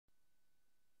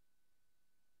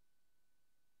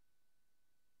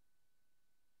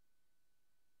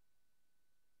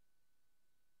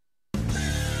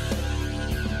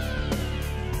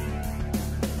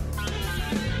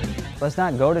Let's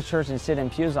not go to church and sit in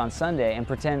pews on Sunday and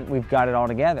pretend we've got it all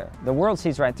together. The world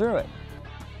sees right through it.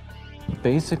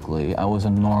 Basically, I was a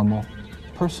normal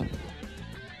person.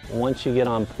 Once you get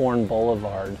on Porn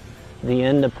Boulevard, the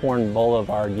end of Porn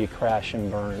Boulevard, you crash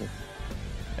and burn.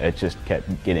 It just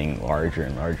kept getting larger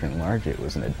and larger and larger. It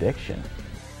was an addiction.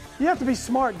 You have to be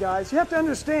smart, guys. You have to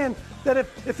understand that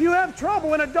if you have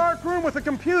trouble in a dark room with a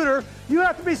computer, you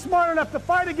have to be smart enough to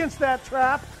fight against that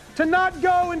trap, to not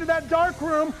go into that dark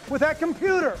room with that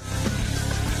computer.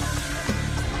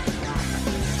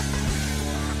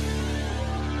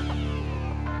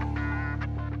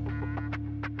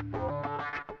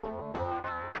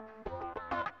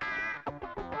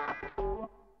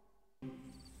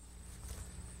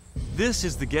 This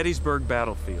is the Gettysburg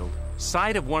Battlefield,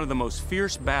 site of one of the most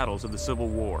fierce battles of the Civil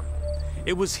War.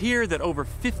 It was here that over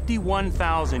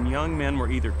 51,000 young men were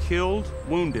either killed,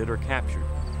 wounded, or captured.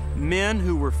 Men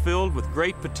who were filled with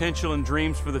great potential and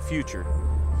dreams for the future,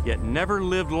 yet never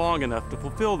lived long enough to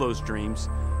fulfill those dreams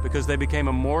because they became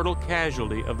a mortal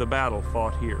casualty of the battle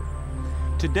fought here.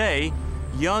 Today,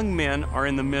 young men are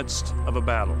in the midst of a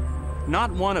battle, not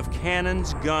one of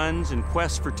cannons, guns, and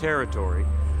quests for territory,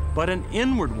 but an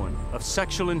inward one of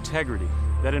sexual integrity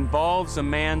that involves a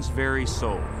man's very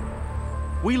soul.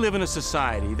 We live in a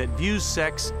society that views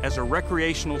sex as a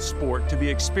recreational sport to be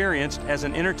experienced as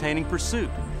an entertaining pursuit,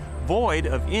 void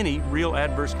of any real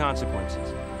adverse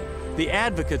consequences. The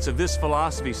advocates of this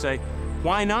philosophy say,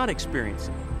 why not experience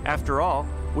it? After all,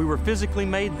 we were physically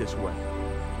made this way.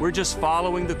 We're just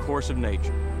following the course of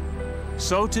nature.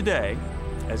 So today,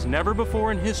 as never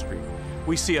before in history,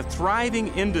 we see a thriving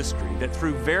industry that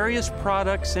through various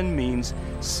products and means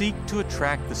seek to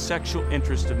attract the sexual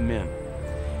interest of men.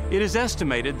 It is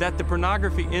estimated that the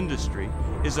pornography industry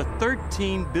is a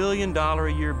 $13 billion a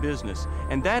year business,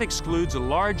 and that excludes a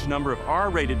large number of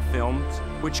R-rated films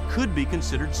which could be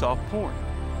considered soft porn.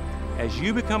 As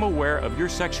you become aware of your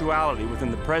sexuality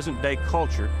within the present-day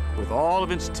culture with all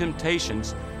of its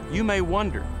temptations, you may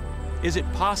wonder, is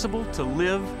it possible to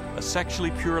live a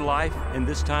sexually pure life in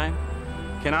this time?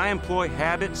 Can I employ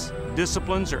habits,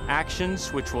 disciplines, or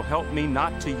actions which will help me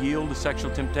not to yield to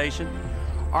sexual temptation?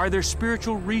 Are there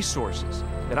spiritual resources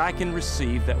that I can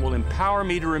receive that will empower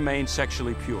me to remain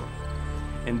sexually pure?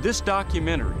 In this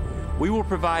documentary, we will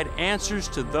provide answers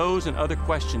to those and other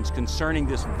questions concerning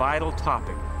this vital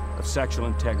topic of sexual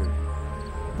integrity.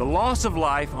 The loss of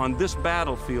life on this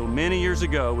battlefield many years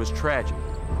ago was tragic,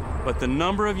 but the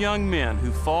number of young men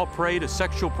who fall prey to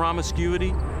sexual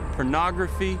promiscuity,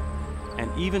 pornography, and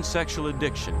even sexual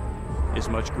addiction is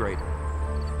much greater.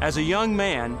 As a young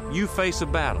man, you face a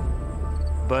battle,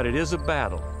 but it is a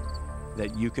battle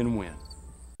that you can win.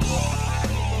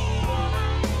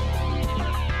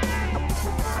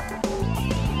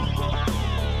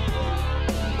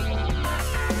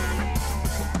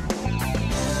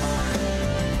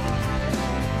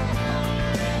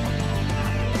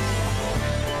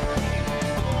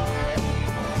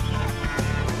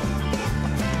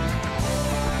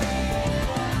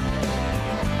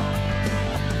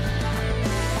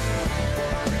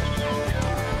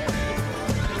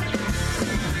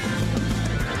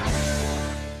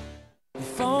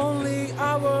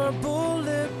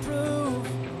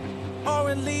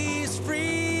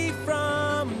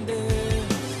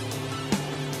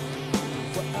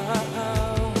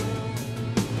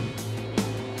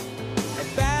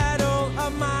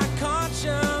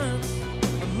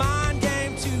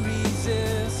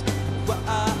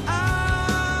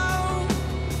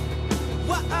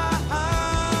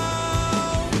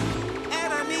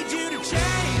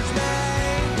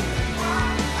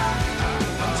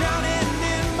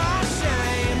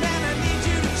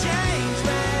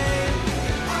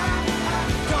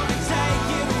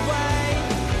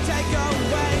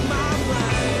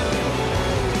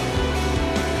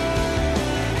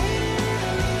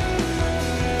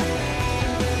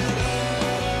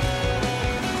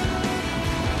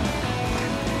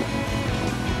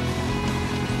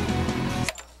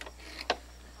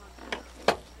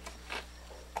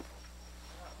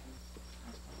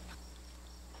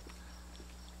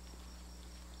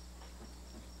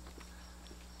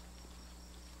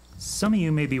 Some of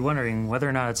you may be wondering whether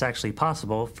or not it's actually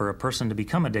possible for a person to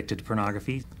become addicted to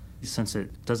pornography, since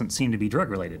it doesn't seem to be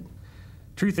drug-related.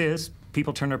 Truth is,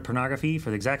 people turn to pornography for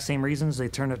the exact same reasons they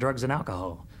turn to drugs and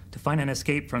alcohol, to find an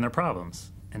escape from their problems.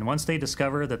 And once they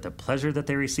discover that the pleasure that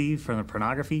they receive from the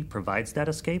pornography provides that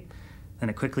escape, then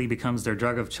it quickly becomes their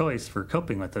drug of choice for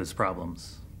coping with those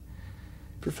problems.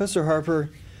 Professor Harper,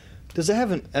 does it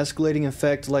have an escalating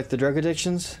effect like the drug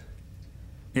addictions?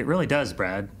 It really does,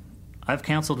 Brad. I've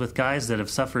counseled with guys that have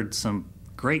suffered some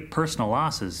great personal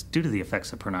losses due to the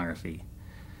effects of pornography.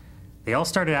 They all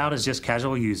started out as just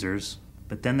casual users,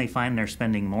 but then they find they're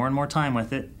spending more and more time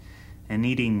with it and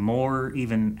needing more,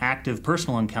 even active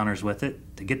personal encounters with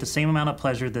it to get the same amount of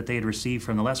pleasure that they had received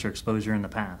from the lesser exposure in the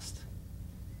past.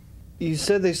 You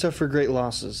said they suffer great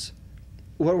losses.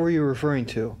 What were you referring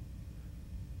to?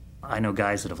 I know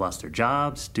guys that have lost their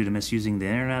jobs due to misusing the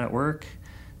internet at work.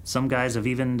 Some guys have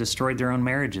even destroyed their own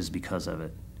marriages because of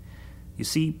it. You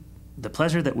see, the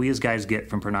pleasure that we as guys get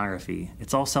from pornography,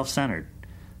 it's all self-centered.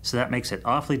 So that makes it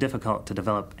awfully difficult to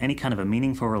develop any kind of a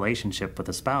meaningful relationship with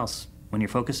a spouse when you're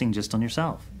focusing just on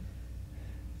yourself.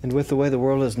 And with the way the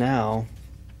world is now,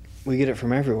 we get it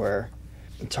from everywhere.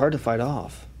 It's hard to fight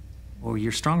off. Well,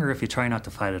 you're stronger if you try not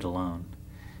to fight it alone.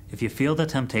 If you feel the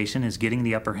temptation is getting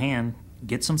the upper hand,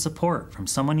 get some support from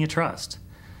someone you trust.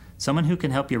 Someone who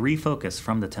can help you refocus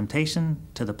from the temptation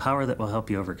to the power that will help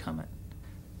you overcome it.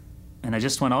 And I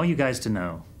just want all you guys to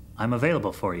know, I'm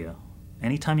available for you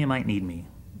anytime you might need me,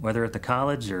 whether at the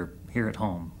college or here at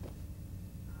home.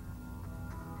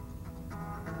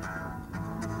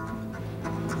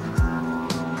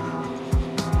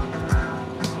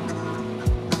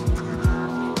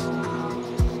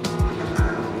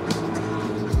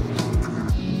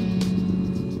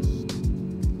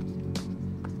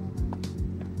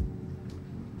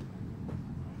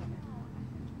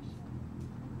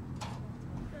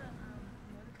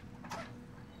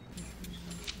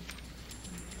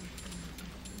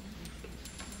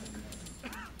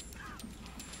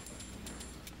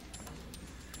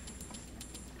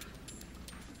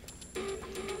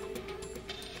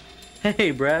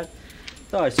 Hey, Brad.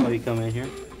 Thought I saw you come in here.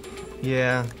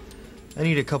 Yeah, I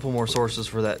need a couple more sources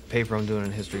for that paper I'm doing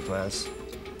in history class.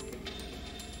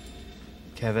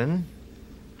 Kevin,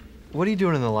 what are you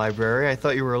doing in the library? I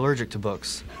thought you were allergic to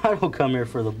books. I don't come here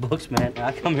for the books, man.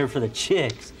 I come here for the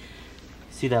chicks.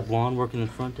 See that blonde working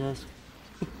the front desk?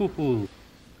 Ooh,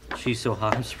 she's so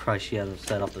hot, I'm surprised she hasn't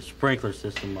set up the sprinkler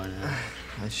system by now.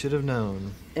 I should have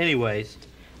known. Anyways,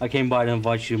 I came by to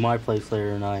invite you to my place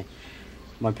later tonight.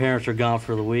 My parents are gone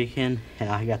for the weekend, and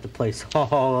I got the place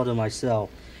all to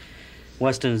myself.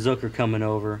 Weston and Zook are coming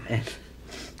over, and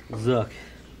Zook,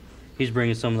 he's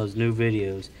bringing some of those new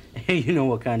videos. And you know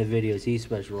what kind of videos he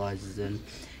specializes in.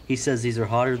 He says these are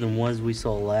hotter than ones we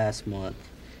saw last month.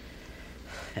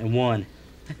 And one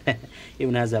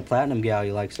even has that platinum gal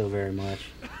you like so very much.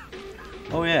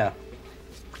 Oh, yeah.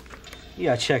 You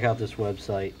gotta check out this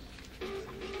website.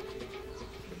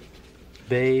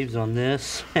 Babes on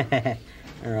this.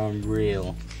 They're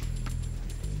unreal.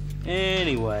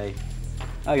 Anyway,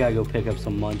 I gotta go pick up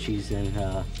some munchies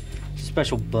and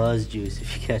special buzz juice,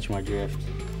 if you catch my drift.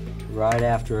 Right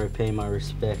after I pay my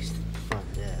respects to the front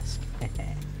desk.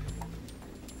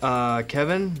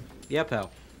 Kevin? Yeah,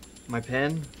 pal. My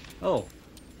pen? Oh,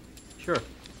 sure.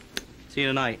 See you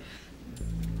tonight.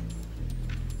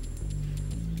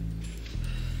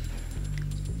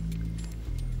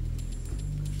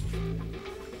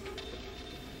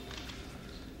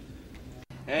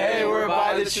 Hey, we're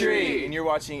by the tree, and you're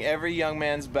watching Every Young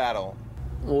Man's Battle.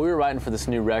 Well, we were writing for this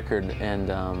new record, and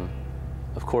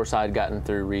of course I had gotten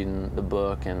through reading the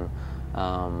book, and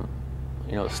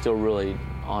you know, it's still really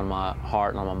on my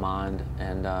heart and on my mind.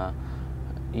 And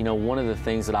you know, one of the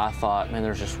things that I thought, man,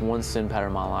 there's just one sin pattern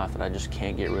in my life that I just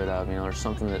can't get rid of. You know, there's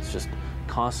something that's just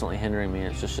constantly hindering me.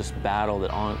 It's just this battle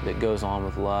that goes on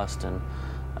with lust. And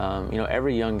you know,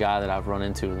 every young guy that I've run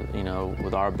into, you know,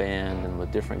 with our band and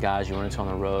with different guys you run into on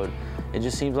the road, it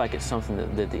just seems like it's something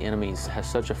that the enemy has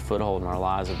such a foothold in our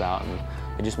lives about, and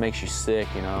it just makes you sick,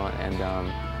 you know. And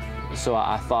so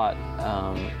I thought,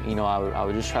 you know, I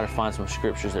would just try to find some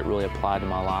scriptures that really applied to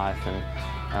my life. And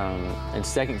in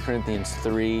 2 Corinthians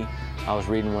 3, I was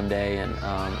reading one day, and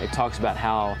it talks about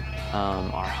how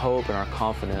our hope and our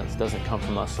confidence doesn't come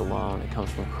from us alone, it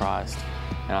comes from Christ.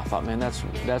 And I thought, man,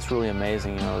 that's really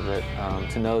amazing, you know, that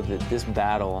to know that this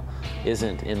battle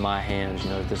isn't in my hands, you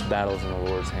know, that this battle is in the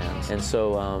Lord's hands. And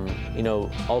so, you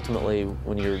know, ultimately,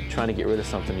 when you're trying to get rid of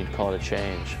something, you'd call it a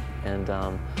change. And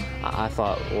I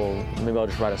thought, well, maybe I'll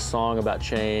just write a song about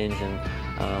change. And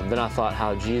then I thought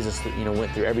how Jesus, you know,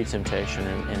 went through every temptation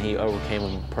and he overcame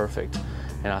them perfect.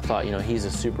 And I thought, you know, he's a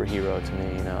superhero to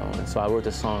me, you know. And so I wrote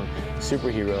the song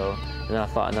Superhero, and then I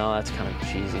thought, no, that's kind of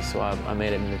cheesy, so I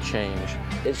made it into Change.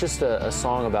 It's just a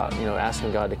song about, you know,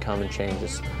 asking God to come and change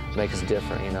us, make us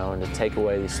different, you know, and to take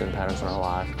away these sin patterns in our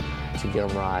life, to get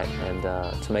them right, and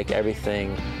to make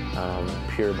everything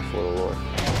pure before the Lord.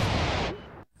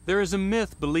 There is a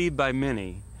myth believed by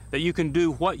many that you can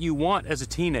do what you want as a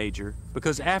teenager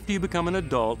because after you become an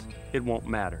adult, it won't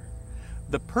matter.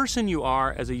 The person you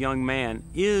are as a young man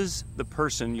is the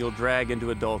person you'll drag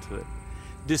into adulthood.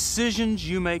 Decisions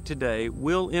you make today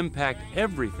will impact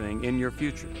everything in your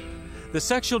future. The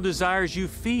sexual desires you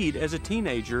feed as a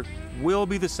teenager will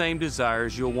be the same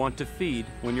desires you'll want to feed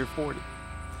when you're 40.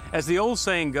 As the old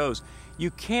saying goes,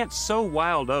 you can't sow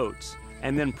wild oats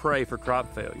and then pray for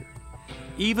crop failure.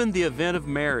 Even the event of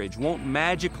marriage won't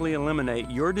magically eliminate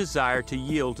your desire to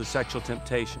yield to sexual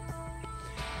temptation.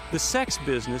 The sex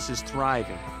business is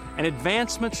thriving, and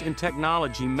advancements in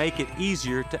technology make it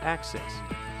easier to access.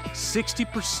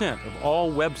 60% of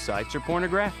all websites are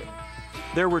pornographic.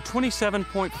 There were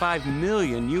 27.5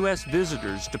 million U.S.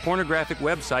 visitors to pornographic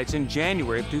websites in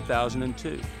January of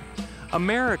 2002.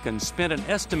 Americans spent an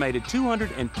estimated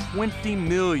 $220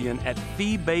 million at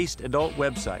fee-based adult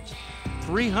websites.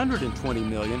 $320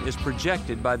 million is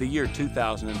projected by the year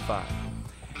 2005.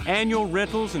 Annual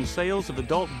rentals and sales of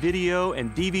adult video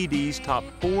and DVDs top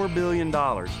 $4 billion,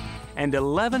 and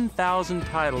 11,000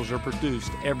 titles are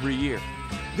produced every year.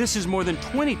 This is more than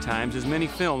 20 times as many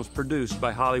films produced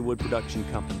by Hollywood production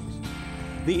companies.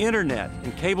 The internet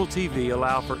and cable TV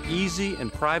allow for easy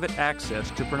and private access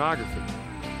to pornography.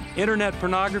 Internet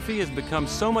pornography has become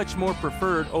so much more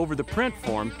preferred over the print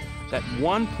form that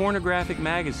one pornographic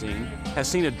magazine has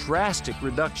seen a drastic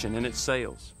reduction in its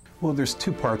sales. Well, there's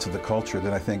two parts of the culture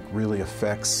that I think really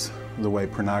affects the way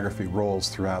pornography rolls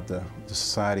throughout the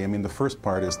society. I mean, the first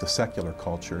part is the secular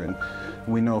culture, and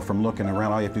we know from looking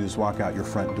around, all you have to do is walk out your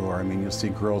front door. I mean, you'll see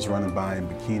girls running by in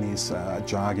bikinis,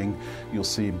 jogging, you'll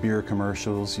see beer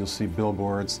commercials, you'll see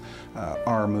billboards,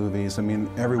 R movies. I mean,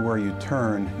 everywhere you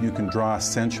turn, you can draw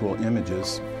sensual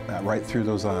images right through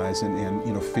those eyes and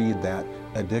you know, feed that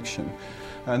addiction.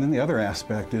 And then the other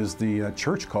aspect is the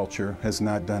church culture has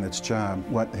not done its job.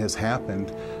 What has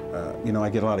happened, you know,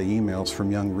 I get a lot of emails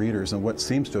from young readers, and what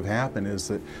seems to have happened is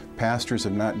that pastors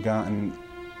have not gotten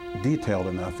detailed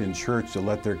enough in church to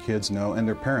let their kids know, and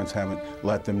their parents haven't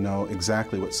let them know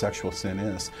exactly what sexual sin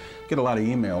is. I get a lot of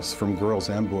emails from girls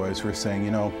and boys who are saying,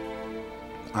 you know,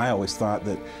 I always thought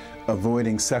that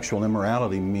avoiding sexual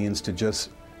immorality means to just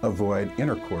avoid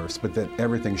intercourse, but that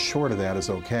everything short of that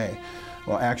is okay.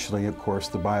 Well, actually, of course,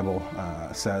 the Bible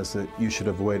says that you should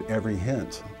avoid every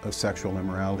hint of sexual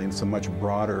immorality. It's a much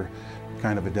broader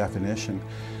kind of a definition.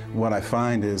 What I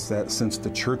find is that since the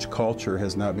church culture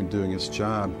has not been doing its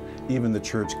job, even the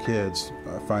church kids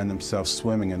find themselves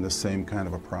swimming in the same kind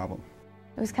of a problem.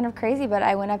 It was kind of crazy, but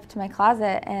I went up to my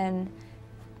closet and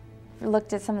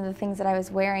looked at some of the things that I was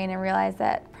wearing and realized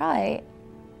that probably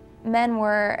men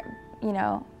were, you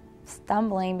know,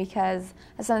 stumbling because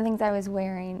of some of the things I was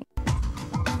wearing.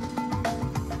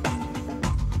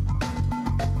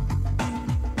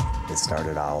 It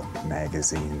started out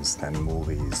magazines, then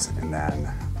movies, and then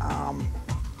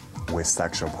with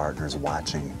sexual partners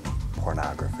watching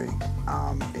pornography.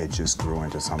 It just grew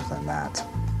into something that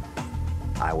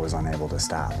I was unable to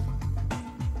stop.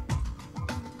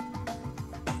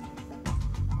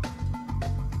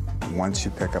 Once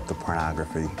you pick up the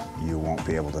pornography, you won't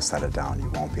be able to set it down. You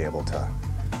won't be able to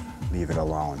leave it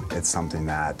alone. It's something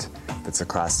that if it's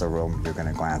across the room, you're going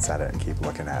to glance at it and keep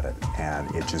looking at it, and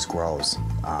it just grows.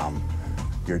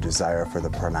 Your desire for the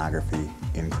pornography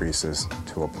increases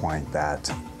to a point that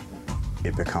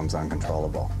it becomes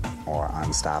uncontrollable or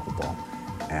unstoppable,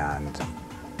 and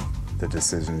the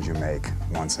decisions you make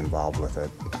once involved with it,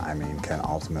 I mean, can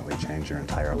ultimately change your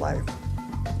entire life.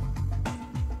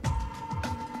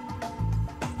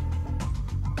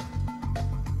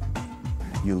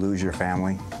 You lose your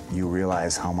family, you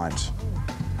realize how much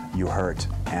you hurt,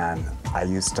 and I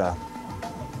used to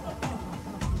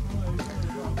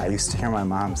hear my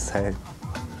mom say,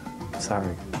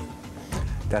 sorry,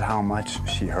 that how much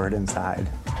she hurt inside,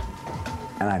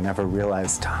 and I never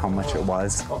realized how much it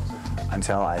was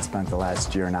until I spent the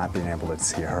last year not being able to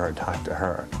see her or talk to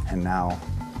her. And now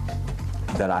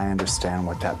that I understand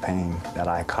what that pain that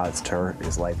I caused her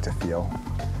is like to feel,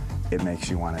 it makes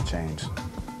you want to change.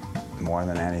 More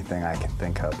than anything I can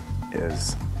think of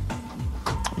is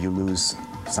you lose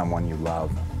someone you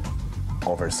love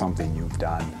over something you've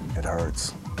done. It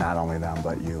hurts, not only them,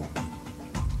 but you.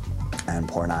 And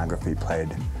pornography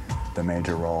played the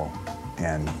major role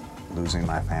in losing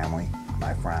my family,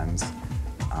 my friends.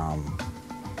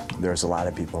 There's a lot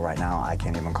of people right now I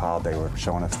can't even call. They were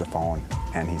showing us the phone,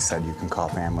 and he said you can call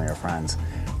family or friends.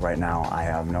 Right now, I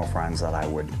have no friends that I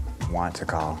would want to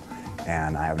call,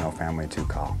 and I have no family to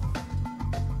call.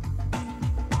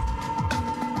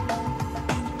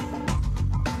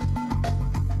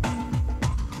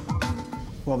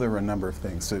 Well, there were a number of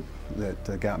things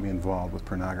that got me involved with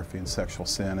pornography and sexual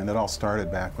sin, and it all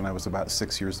started back when I was about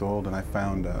 6 years old, and I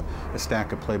found a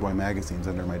stack of Playboy magazines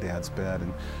under my dad's bed,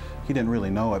 and he didn't really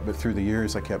know it, but through the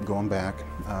years I kept going back.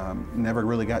 Never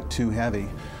really got too heavy,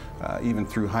 even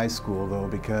through high school, though,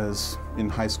 because in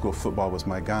high school football was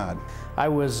my god. I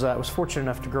was fortunate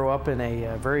enough to grow up in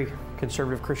a very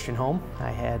conservative Christian home.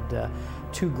 I had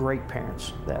two great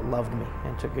parents that loved me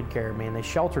and took good care of me, and they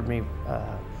sheltered me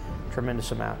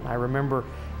tremendous amount. I remember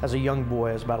as a young boy,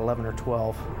 I was about 11 or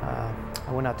 12,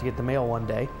 I went out to get the mail one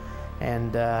day,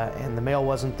 and the mail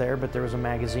wasn't there, but there was a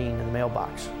magazine in the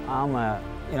mailbox. I'm a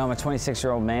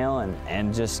 26-year-old male,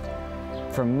 and just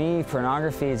for me,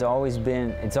 pornography has always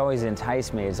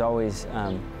enticed me. It's always,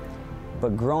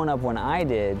 but growing up when I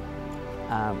did,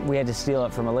 we had to steal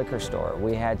it from a liquor store.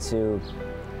 We had to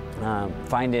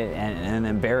find it and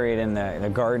then bury it in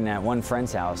the garden at one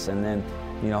friend's house, and then,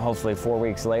 hopefully 4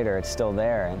 weeks later it's still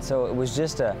there. And so it was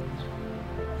just a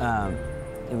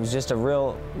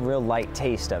real light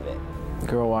taste of it.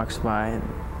 Girl walks by, and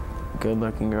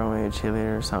good-looking girl, maybe a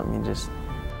cheerleader or something, you just.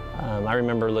 I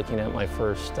remember looking at my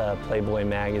first Playboy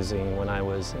magazine when I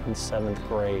was in 7th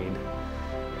grade,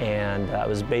 and I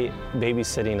was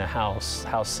babysitting a house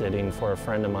sitting for a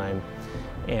friend of mine,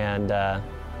 and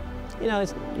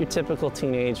it's your typical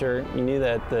teenager. You knew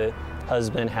that the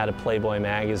husband had a Playboy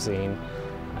magazine,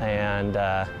 and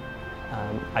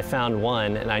I found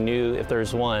one, and I knew if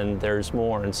there's one, there's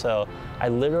more, and so I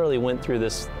literally went through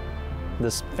this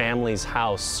family's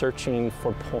house searching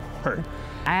for porn.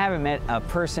 I haven't met a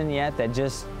person yet that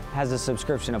just has a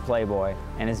subscription to Playboy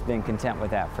and has been content with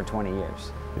that for 20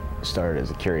 years. It started as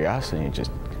a curiosity, and it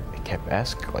kept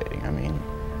escalating. I mean,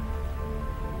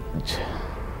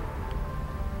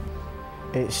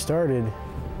 it started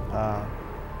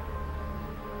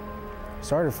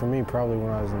for me probably when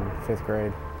I was in 5th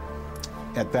grade.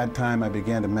 At that time, I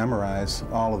began to memorize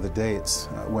all of the dates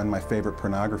when my favorite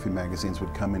pornography magazines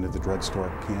would come into the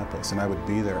drugstore campus, and I would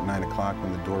be there at 9 o'clock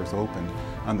when the doors opened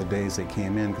on the days they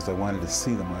came in because I wanted to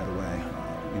see them right away,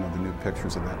 the new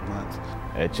pictures of that month.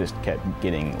 It just kept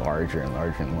getting larger and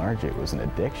larger and larger. It was an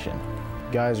addiction.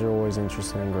 Guys are always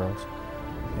interested in girls,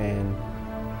 and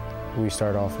we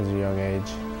start off as a young age.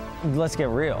 Let's get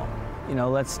real.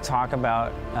 Let's talk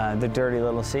about the dirty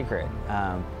little secret.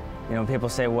 People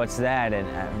say, what's that?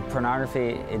 And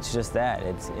pornography, it's just that.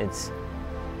 It's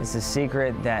a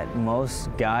secret that most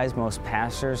guys, most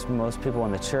pastors, most people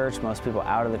in the church, most people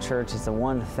out of the church, it's the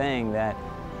one thing that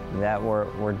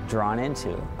we're drawn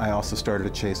into. I also started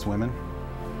to chase women,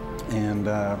 and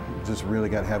just really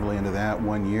got heavily into that.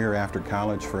 1 year after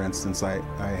college, for instance, I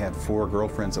had 4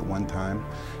 girlfriends at one time.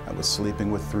 I was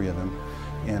sleeping with 3 of them.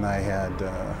 And I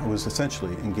was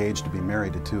essentially engaged to be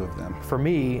married to 2 of them. For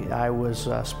me, I was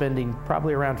spending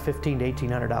probably around $1,500 to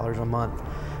 $1,800 a month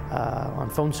on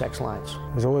phone sex lines.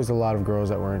 There's always a lot of girls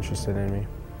that were interested in me,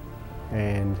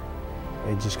 and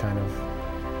it just kind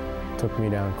of took me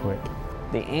down quick.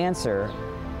 The answer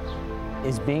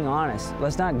is being honest.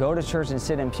 Let's not go to church and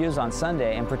sit in pews on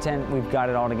Sunday and pretend we've got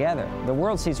it all together. The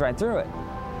world sees right through it.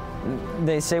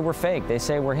 They say we're fake. They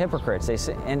say we're hypocrites. They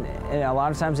say, and a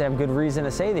lot of times they have good reason to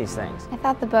say these things. I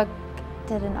thought the book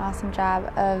did an awesome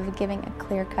job of giving a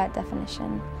clear-cut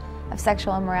definition of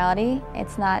sexual immorality.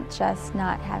 It's not just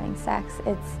not having sex.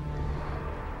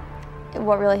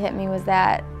 What really hit me was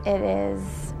that it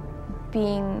is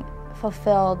being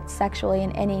fulfilled sexually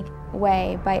in any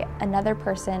way by another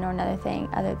person or another thing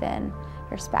other than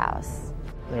your spouse.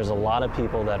 There's a lot of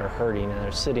people that are hurting, and they're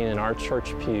sitting in our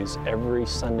church pews every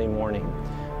Sunday morning.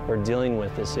 We're dealing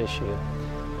with this issue,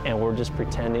 and we're just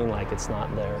pretending like it's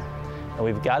not there. And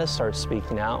we've got to start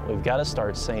speaking out. We've got to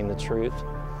start saying the truth.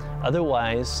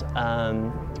 Otherwise,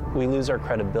 we lose our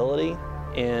credibility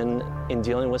in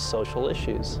dealing with social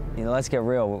issues. Let's get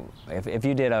real. If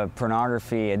you did a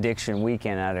pornography addiction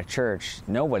weekend at a church,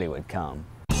 nobody would come.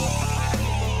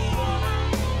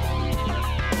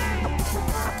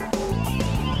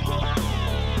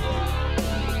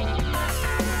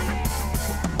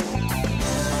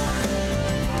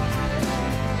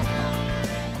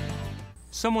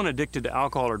 Someone addicted to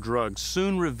alcohol or drugs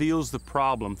soon reveals the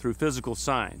problem through physical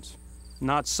signs.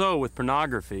 Not so with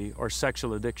pornography or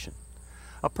sexual addiction.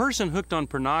 A person hooked on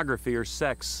pornography or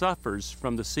sex suffers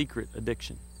from the secret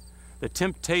addiction. The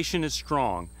temptation is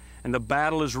strong and the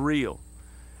battle is real.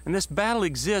 And this battle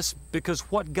exists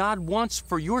because what God wants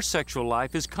for your sexual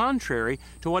life is contrary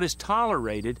to what is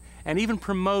tolerated and even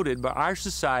promoted by our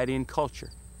society and culture.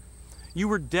 You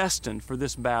were destined for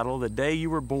this battle the day you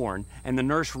were born, and the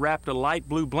nurse wrapped a light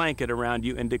blue blanket around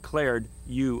you and declared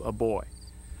you a boy.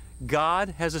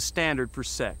 God has a standard for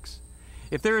sex.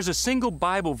 If there is a single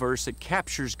Bible verse that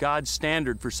captures God's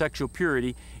standard for sexual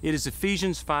purity, it is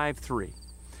Ephesians 5:3.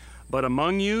 But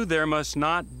among you there must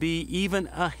not be even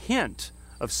a hint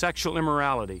of sexual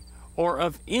immorality or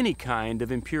of any kind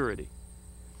of impurity.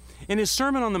 In his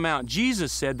Sermon on the Mount,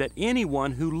 Jesus said that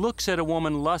anyone who looks at a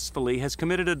woman lustfully has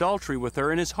committed adultery with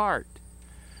her in his heart.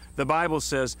 The Bible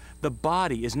says the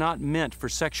body is not meant for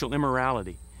sexual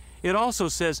immorality. It also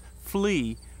says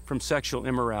flee from sexual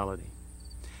immorality.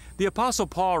 The Apostle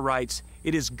Paul writes,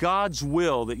 "It is God's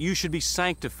will that you should be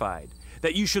sanctified,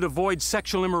 that you should avoid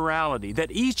sexual immorality,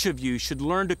 that each of you should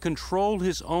learn to control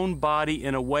his own body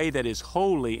in a way that is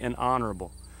holy and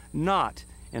honorable, not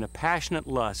in a passionate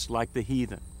lust like the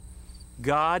heathen."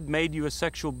 God made you a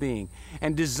sexual being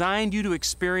and designed you to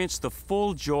experience the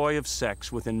full joy of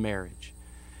sex within marriage.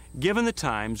 Given the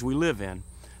times we live in,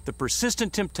 the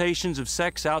persistent temptations of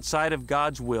sex outside of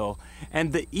God's will,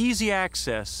 and the easy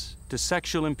access to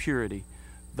sexual impurity,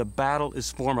 the battle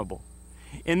is formidable.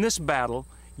 In this battle,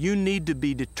 you need to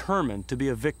be determined to be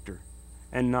a victor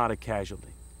and not a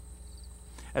casualty.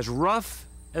 As rough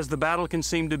as the battle can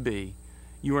seem to be,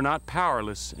 you are not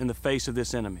powerless in the face of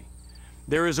this enemy.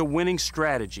 There is a winning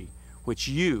strategy which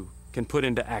you can put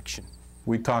into action.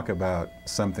 We talk about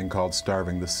something called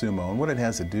starving the sumo, and what it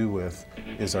has to do with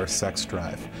is our sex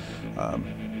drive.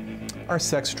 Our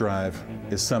sex drive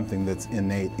is something that's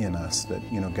innate in us, that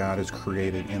God has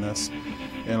created in us.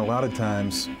 And a lot of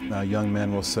times, young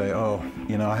men will say, "Oh,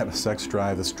 I have a sex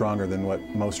drive that's stronger than what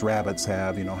most rabbits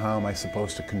have. How am I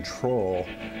supposed to control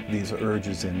these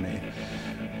urges in me?"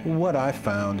 What I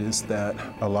found is that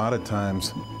a lot of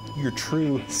times, your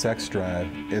true sex drive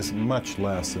is much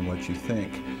less than what you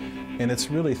think. And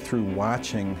it's really through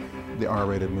watching the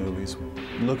R-rated movies,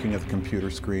 looking at the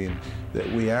computer screen,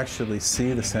 that we actually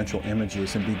see the sensual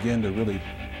images and begin to really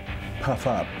puff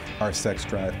up our sex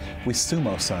drive. We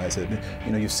sumo-size it.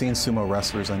 You've seen sumo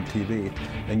wrestlers on TV,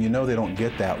 and they don't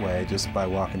get that way just by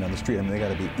walking down the street. I mean, they got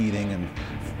to be eating and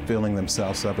filling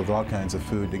themselves up with all kinds of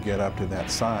food to get up to that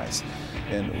size.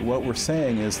 And what we're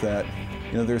saying is that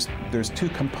there's two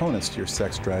components to your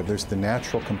sex drive. There's the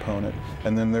natural component,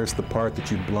 and then there's the part that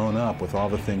you've blown up with all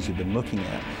the things you've been looking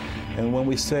at. And when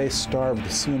we say starve the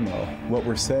sumo, what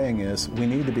we're saying is we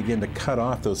need to begin to cut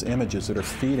off those images that are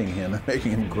feeding him and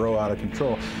making him grow out of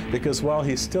control. Because while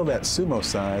he's still that sumo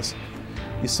size,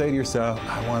 you say to yourself,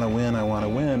 I want to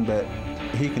win, but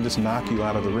he can just knock you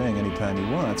out of the ring anytime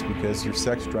he wants because your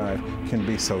sex drive can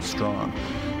be so strong.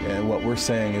 And what we're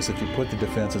saying is if you put the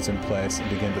defenses in place and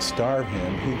begin to starve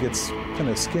him, he gets kind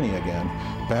of skinny again,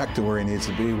 back to where he needs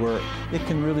to be, where it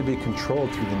can really be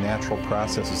controlled through the natural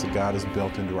processes that God has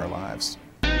built into our lives.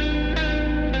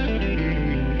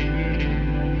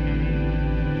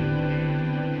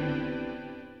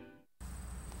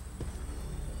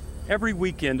 Every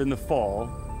weekend in the fall,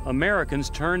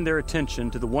 Americans turn their attention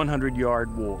to the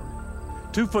 100-yard war.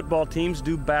 Two football teams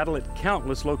do battle at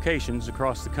countless locations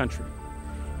across the country.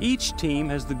 Each team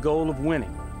has the goal of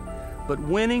winning, but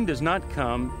winning does not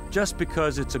come just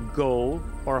because it's a goal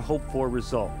or a hoped-for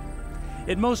result.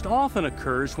 It most often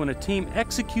occurs when a team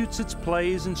executes its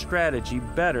plays and strategy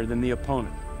better than the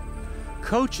opponent.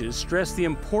 Coaches stress the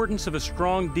importance of a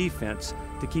strong defense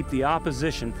to keep the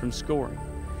opposition from scoring.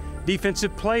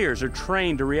 Defensive players are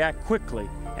trained to react quickly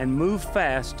and move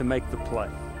fast to make the play.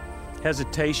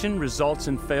 Hesitation results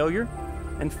in failure,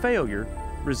 and failure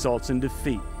results in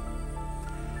defeat.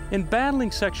 In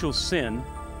battling sexual sin,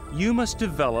 you must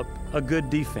develop a good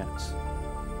defense.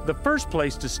 The first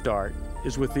place to start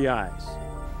is with the eyes.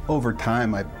 Over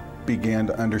time, I began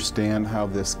to understand how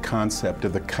this concept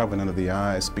of the covenant of the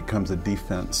eyes becomes a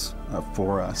defense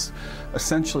for us.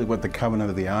 Essentially, what the covenant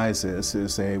of the eyes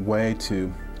is a way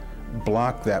to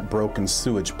block that broken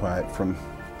sewage pipe from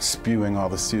spewing all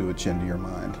the sewage into your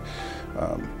mind.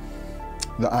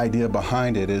 The idea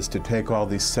behind it is to take all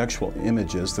these sexual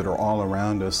images that are all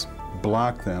around us,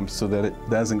 block them so that it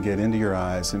doesn't get into your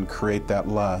eyes and create that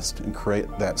lust and create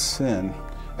that sin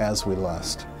as we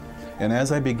lust. And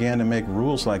as I began to make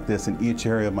rules like this in each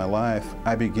area of my life,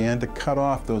 I began to cut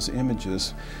off those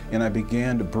images and I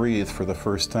began to breathe for the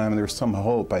first time, and there was some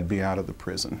hope I'd be out of the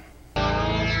prison.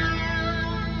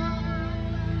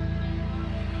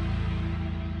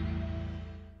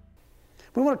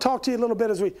 We want to talk to you a little bit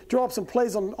as we draw up some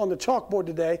plays on the chalkboard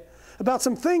today about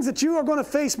some things that you are going to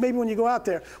face maybe when you go out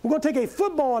there. We're going to take a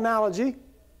football analogy,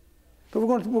 but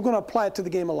we're going to apply it to the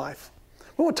game of life.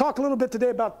 We want to talk a little bit today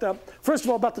about, first of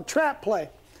all, about the trap play.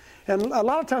 And a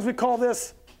lot of times we call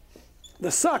this the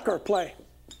sucker play.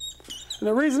 And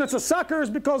the reason it's a sucker is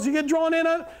because you get drawn in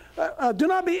Do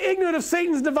not be ignorant of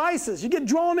Satan's devices. You get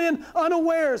drawn in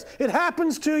unawares. It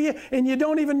happens to you, and you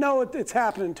don't even know it's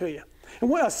happening to you.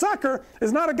 And a sucker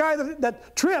is not a guy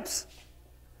that trips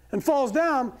and falls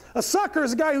down. A sucker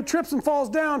is a guy who trips and falls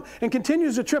down and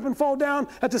continues to trip and fall down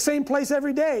at the same place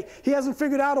every day. He hasn't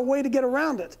figured out a way to get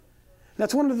around it.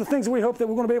 That's one of the things we hope that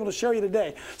we're going to be able to show you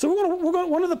today. So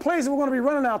one of the plays that we're going to be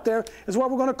running out there is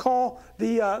what we're going to call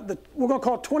we're going to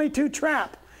call 22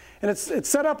 trap. And it's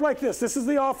set up like this. This is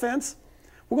the offense.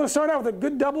 We're going to start out with a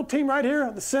good double team right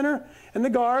here, the center and the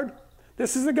guard.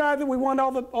 This is the guy that we want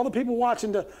all the people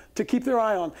watching to keep their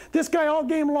eye on. This guy all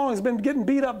game long has been getting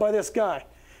beat up by this guy.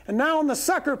 And now on the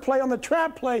sucker play, on the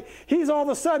trap play, he's all of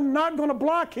a sudden not going to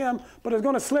block him, but is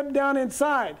going to slip down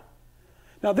inside.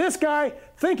 Now this guy,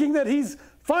 thinking that he's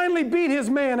finally beat his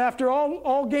man after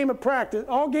all game of practice,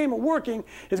 all game of working,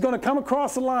 is going to come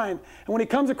across the line. And when he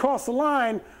comes across the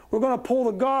line, we're going to pull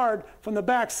the guard from the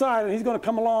back side, and he's going to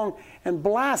come along and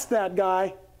blast that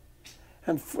guy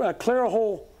and clear a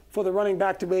hole for the running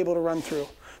back to be able to run through.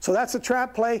 So that's a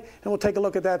trap play, and we'll take a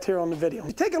look at that here on the video.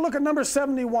 You take a look at number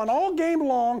 71. All game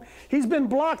long, he's been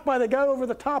blocked by the guy over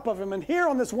the top of him. And here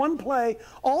on this one play,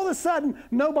 all of a sudden,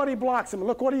 nobody blocks him.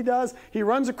 Look what he does. He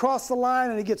runs across the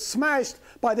line, and he gets smashed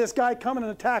by this guy coming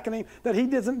and attacking him that he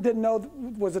didn't know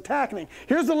was attacking him.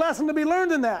 Here's the lesson to be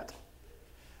learned in that.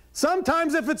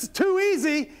 Sometimes if it's too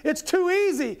easy, it's too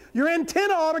easy. Your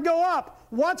antenna ought to go up.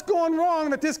 What's going wrong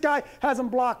that this guy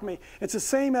hasn't blocked me? It's the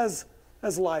same as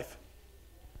life.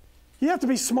 You have to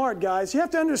be smart, guys. You have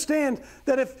to understand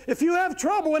that if you have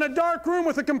trouble in a dark room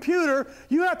with a computer,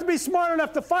 you have to be smart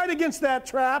enough to fight against that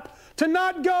trap, to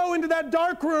not go into that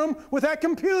dark room with that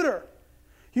computer.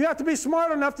 You have to be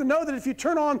smart enough to know that if you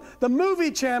turn on the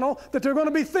movie channel, that there are going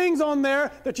to be things on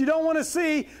there that you don't want to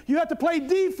see. You have to play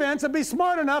defense and be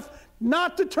smart enough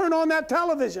not to turn on that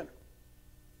television.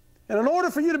 And in order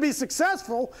for you to be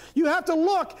successful, you have to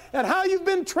look at how you've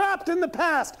been trapped in the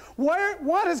past.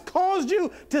 What has caused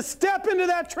you to step into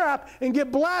that trap and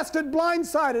get blasted,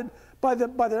 blindsided by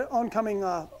the oncoming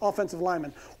offensive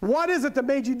lineman? What is it that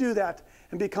made you do that?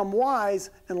 And become wise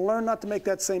and learn not to make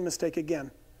that same mistake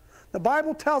again. The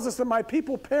Bible tells us that my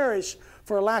people perish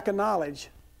for a lack of knowledge.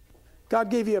 God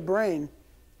gave you a brain.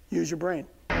 Use your brain.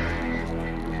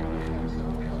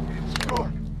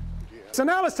 So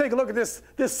now let's take a look at this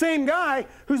same guy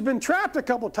who's been trapped a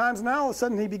couple times, and now all of a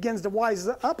sudden he begins to wise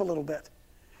up a little bit.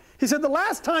 He said, the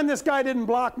last time this guy didn't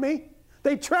block me,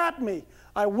 they trapped me.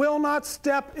 I will not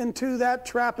step into that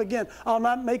trap again. I'll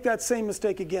not make that same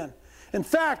mistake again. In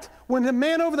fact, when the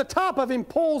man over the top of him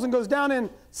pulls and goes down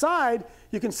inside,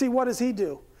 you can see what does he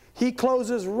do? He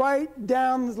closes right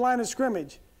down the line of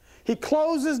scrimmage. He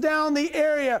closes down the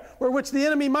area where which the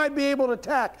enemy might be able to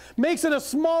attack, makes it a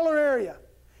smaller area.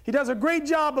 He does a great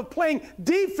job of playing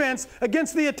defense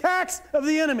against the attacks of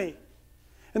the enemy.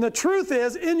 And the truth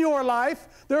is, in your life,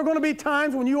 there are going to be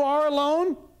times when you are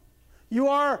alone,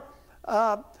 you're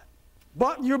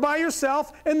by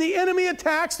yourself, and the enemy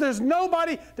attacks. There's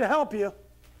nobody to help you.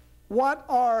 What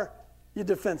are your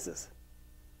defenses?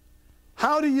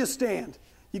 How do you stand?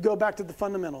 You go back to the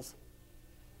fundamentals.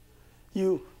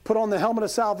 You put on the helmet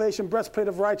of salvation, breastplate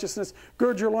of righteousness,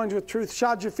 gird your loins with truth,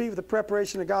 shod your feet with the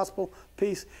preparation of the gospel,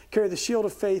 peace, carry the shield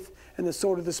of faith and the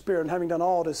sword of the Spirit, and having done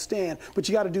all to stand. But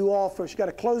you got to do all first. You got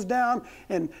to close down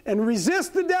and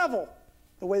resist the devil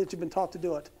the way that you've been taught to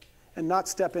do it, and not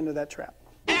step into that trap.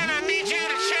 And I need you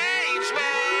to change,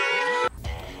 man.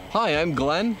 Hi, I'm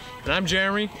Glenn. And I'm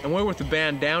Jeremy, and we're with the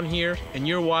band Down Here, and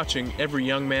you're watching Every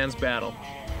Young Man's Battle.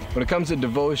 When it comes to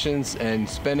devotions and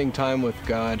spending time with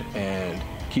God and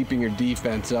keeping your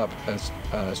defense up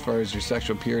as far as your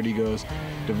sexual purity goes,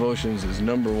 devotions is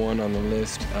 #1 on the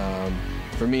list.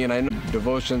 For me, and I know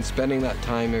devotions, spending that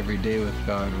time every day with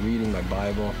God, reading my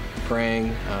Bible,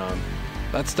 praying,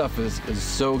 that stuff is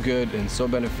so good and so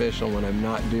beneficial. When I'm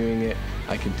not doing it,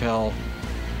 I can tell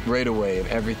right away of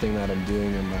everything that I'm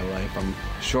doing in my life. I'm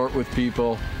short with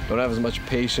people, don't have as much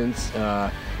patience,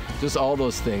 just all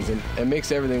those things, and it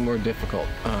makes everything more difficult.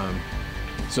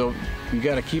 So you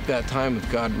got to keep that time with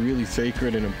God really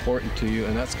sacred and important to you,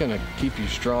 and that's going to keep you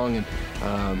strong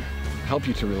and help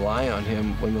you to rely on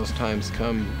Him when those times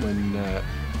come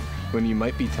when you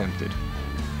might be tempted.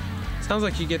 Sounds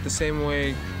like you get the same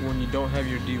way when you don't have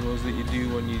your devos that you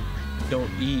do when you don't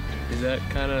eat. Is that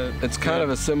kind of... It's kind of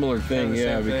a similar thing,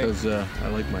 yeah, because thing? I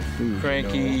like my food.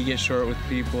 Cranky, you get short with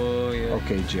people. Yeah.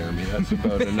 Okay, Jeremy, that's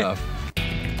about enough.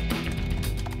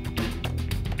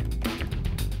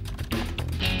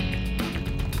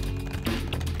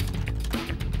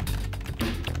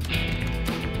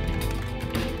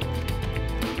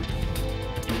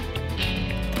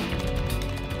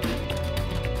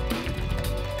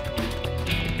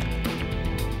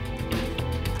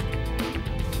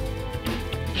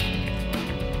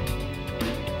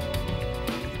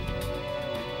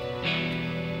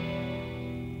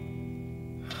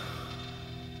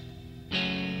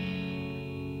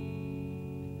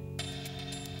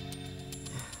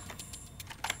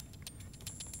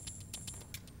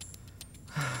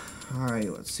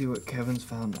 right, let's see what Kevin's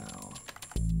found now.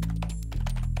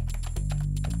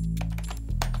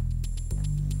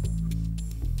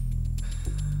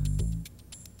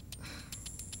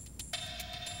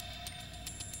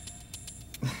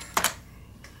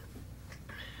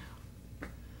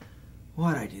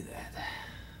 Why'd I do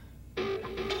that?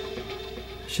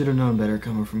 Should have known better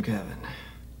coming from Kevin.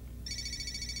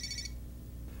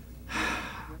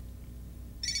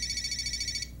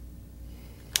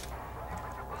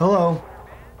 Hello.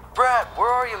 Brad, where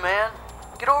are you, man?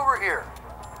 Get over here.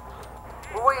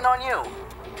 We're waiting on you.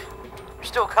 You're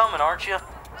still coming, aren't you?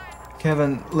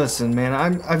 Kevin, listen, man,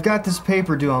 I've got this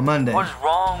paper due on Monday. What is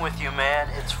wrong with you, man?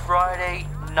 It's Friday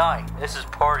night. This is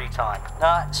party time,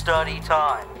 not study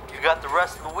time. You got the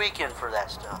rest of the weekend for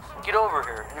that stuff. Get over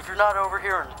here. And if you're not over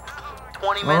here in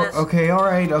 20 minutes... Oh, okay, all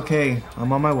right, okay.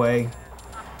 I'm on my way.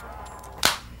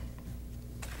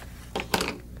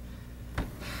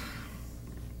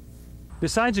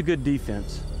 Besides a good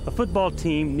defense, a football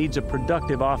team needs a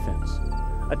productive offense.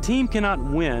 A team cannot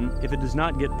win if it does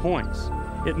not get points.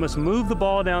 It must move the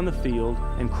ball down the field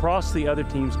and cross the other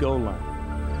team's goal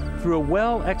line. Through a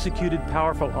well-executed,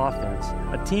 powerful offense,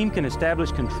 a team can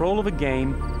establish control of a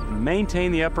game and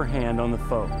maintain the upper hand on the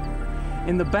foe.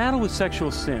 In the battle with sexual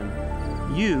sin,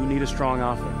 you need a strong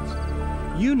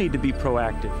offense. You need to be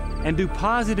proactive and do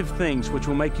positive things which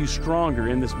will make you stronger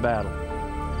in this battle.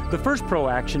 The first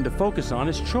pro-action to focus on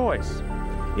is choice.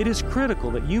 It is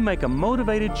critical that you make a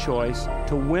motivated choice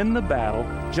to win the battle,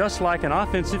 just like an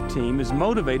offensive team is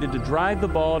motivated to drive the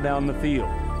ball down the field.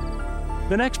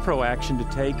 The next pro-action to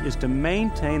take is to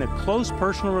maintain a close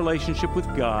personal relationship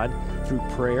with God through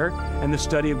prayer and the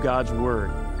study of God's Word.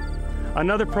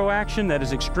 Another pro-action that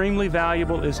is extremely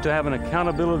valuable is to have an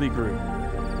accountability group.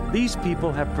 These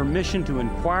people have permission to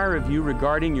inquire of you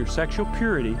regarding your sexual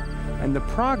purity and the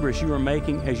progress you are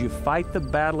making as you fight the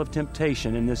battle of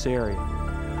temptation in this area.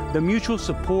 The mutual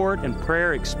support and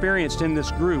prayer experienced in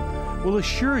this group will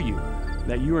assure you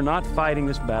that you are not fighting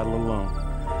this battle alone.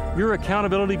 Your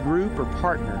accountability group or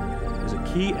partner is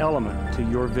a key element to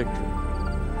your victory.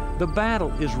 The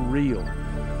battle is real.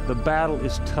 The battle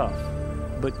is tough,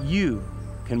 but you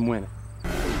can win it.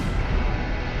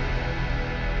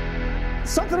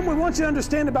 Something we want you to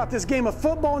understand about this game of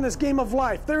football and this game of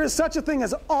life. There is such a thing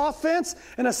as offense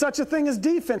and there's such a thing as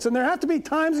defense. And there have to be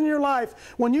times in your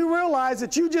life when you realize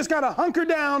that you just got to hunker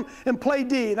down and play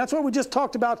D. That's what we just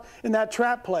talked about in that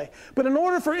trap play. But in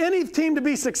order for any team to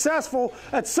be successful,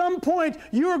 at some point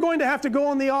you are going to have to go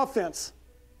on the offense.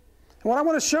 And what I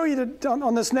want to show you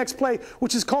on this next play,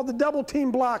 which is called the double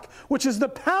team block, which is the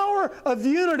power of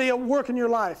unity at work in your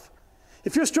life.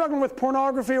 If you're struggling with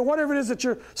pornography or whatever it is that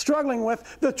you're struggling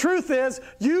with, the truth is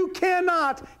you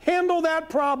cannot handle that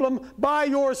problem by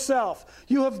yourself.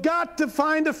 You have got to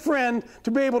find a friend to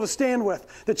be able to stand with,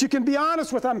 that you can be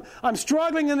honest with. I'm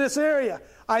struggling in this area.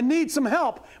 I need some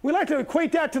help. We like to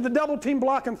equate that to the double team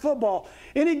block in football.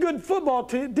 Any good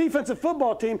defensive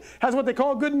football team has what they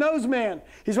call a good nose man.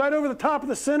 He's right over the top of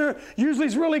the center. Usually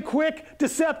he's really quick,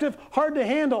 deceptive, hard to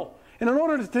handle. And in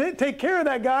order to take care of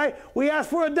that guy, we ask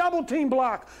for a double team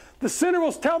block. The center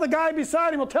will tell the guy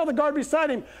beside him, will tell the guard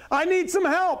beside him, I need some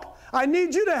help. I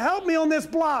need you to help me on this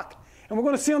block. And we're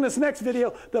going to see on this next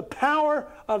video the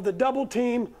power of the double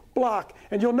team block.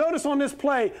 And you'll notice on this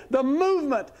play, the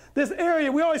movement, this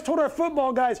area, we always told our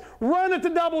football guys, run at the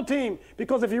double team.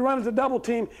 Because if you run at the double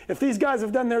team, if these guys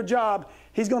have done their job,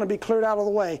 he's going to be cleared out of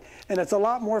the way. And it's a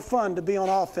lot more fun to be on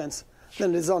offense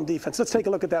than it is on defense. Let's take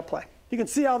a look at that play. You can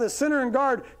see how this center and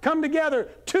guard come together,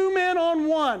 2 men on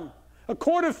 1. A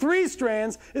cord of 3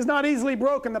 strands is not easily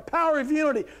broken. The power of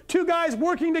unity. 2 guys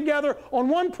working together on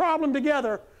one problem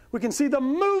together. We can see the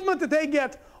movement that they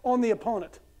get on the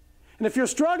opponent. And if you're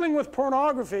struggling with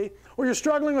pornography or you're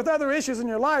struggling with other issues in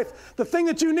your life, the thing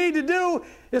that you need to do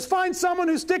is find someone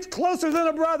who sticks closer than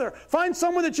a brother. Find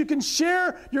someone that you can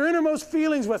share your innermost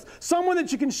feelings with. Someone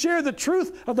that you can share the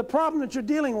truth of the problem that you're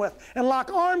dealing with. And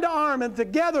lock arm to arm, and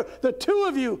together the 2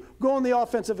 of you go on the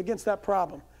offensive against that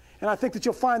problem. And I think that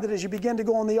you'll find that as you begin to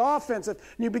go on the offensive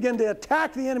and you begin to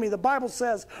attack the enemy, the Bible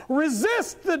says,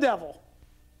 resist the devil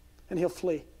and he'll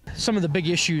flee. Some of the big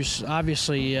issues,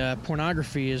 obviously,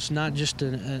 pornography is not just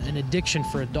an addiction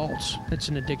for adults. It's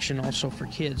an addiction also for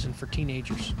kids and for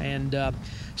teenagers. And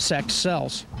sex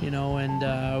sells, you know,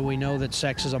 and we know that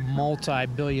sex is a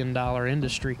multi-billion-dollar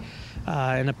industry.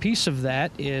 And a piece of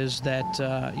that is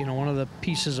that, you know, one of the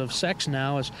pieces of sex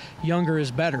now is younger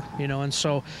is better, you know, and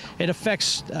so it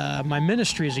affects my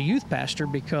ministry as a youth pastor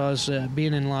because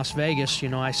being in Las Vegas, you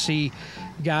know, I see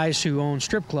guys who own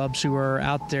strip clubs who are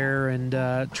out there and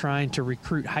trying to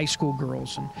recruit high school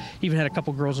girls, and even had a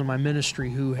couple girls in my ministry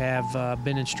who have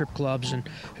been in strip clubs and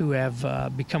who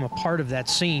have become a part of that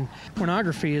scene.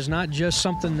 Pornography is not just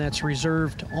something that's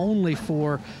reserved only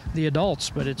for the adults,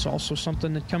 but it's also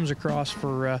something that comes across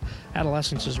for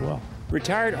adolescents as well.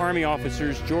 Retired Army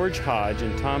officers George Hodge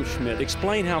and Tom Schmidt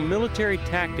explain how military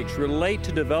tactics relate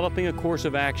to developing a course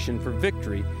of action for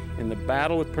victory in the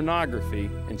battle with pornography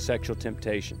and sexual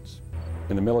temptations.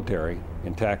 In the military,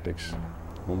 in tactics,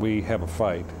 when we have a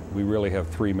fight, we really have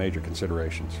three major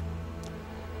considerations.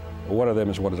 One of them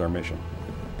is, what is our mission?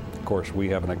 Of course, we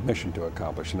have an mission to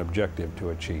accomplish, an objective to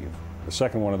achieve. The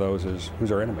second one of those is,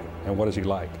 who's our enemy and what is he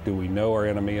like? Do we know our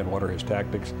enemy and what are his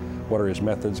tactics? What are his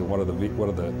methods and what are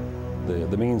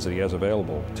the means that he has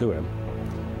available to him?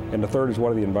 And the third is,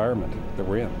 what are the environment that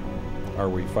we're in? Are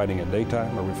we fighting at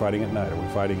daytime? Are we fighting at night? Are we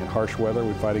fighting in harsh weather? Are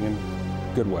we fighting in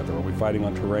good weather? Are we fighting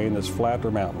on terrain that's flat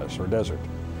or mountainous or desert?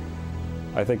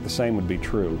 I think the same would be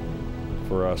true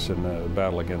for us in the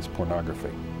battle against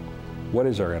pornography. What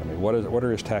is our enemy? What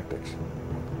are his tactics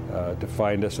to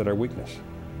find us at our weakness?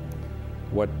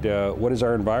 What is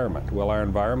our environment? Well, our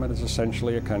environment is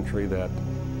essentially a country that,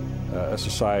 a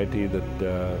society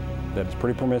that is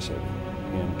pretty permissive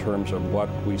in terms of what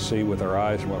we see with our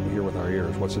eyes and what we hear with our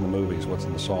ears, what's in the movies, what's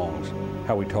in the songs,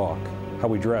 how we talk, how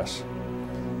we dress.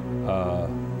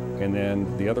 And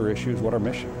then the other issue is what our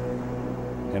mission.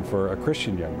 And for a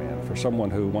Christian young man, for someone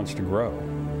who wants to grow,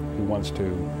 who wants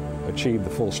to achieve the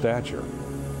full stature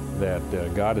that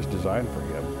God has designed for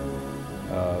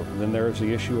him, then there is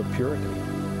the issue of purity,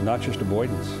 not just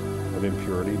avoidance of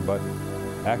impurity, but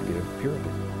active purity.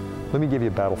 Let me give you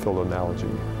a battlefield analogy.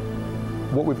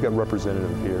 What we've got represented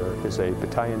here is a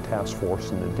battalion task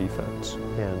force in the defense.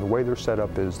 And the way they're set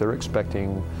up is they're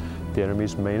expecting the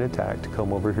enemy's main attack to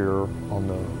come over here on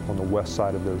the west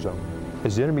side of their zone.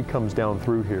 As the enemy comes down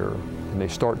through here and they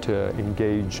start to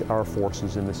engage our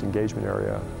forces in this engagement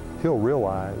area, he'll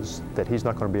realize that he's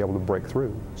not going to be able to break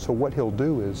through. So what he'll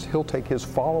do is he'll take his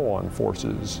follow-on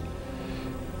forces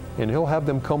and he'll have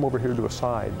them come over here to a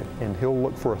side and he'll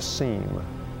look for a seam,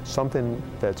 something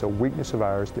that's a weakness of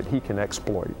ours that he can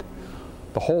exploit.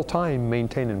 The whole time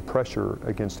maintaining pressure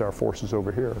against our forces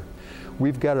over here.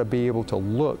 We've got to be able to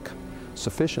look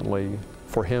sufficiently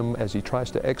for him as he tries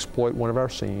to exploit one of our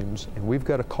seams, and we've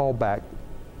got to call back,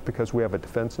 because we have a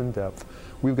defense in depth,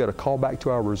 we've got to call back to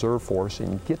our reserve force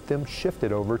and get them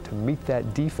shifted over to meet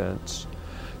that defense,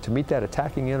 to meet that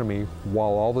attacking enemy,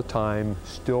 while all the time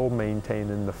still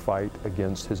maintaining the fight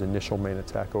against his initial main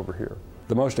attack over here.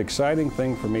 The most exciting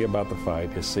thing for me about the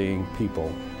fight is seeing people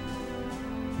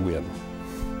win,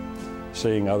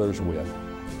 seeing others win,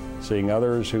 seeing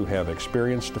others who have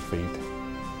experienced defeat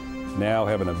now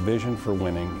having a vision for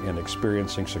winning and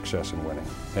experiencing success in winning.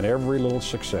 And every little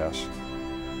success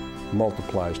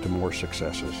multiplies to more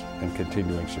successes and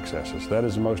continuing successes. That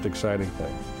is the most exciting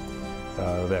thing,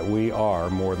 that we are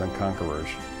more than conquerors,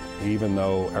 even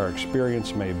though our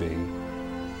experience may be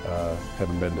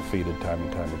having been defeated time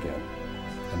and time again.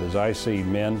 And as I see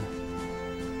men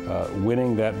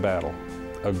winning that battle,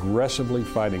 aggressively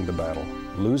fighting the battle,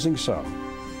 losing some,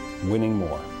 winning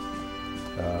more,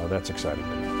 that's exciting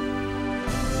to me.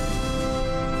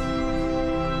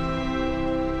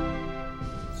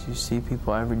 You see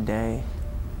people every day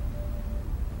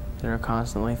that are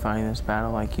constantly fighting this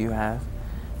battle like you have,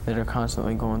 that are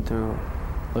constantly going through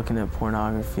looking at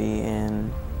pornography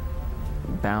and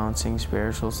balancing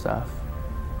spiritual stuff.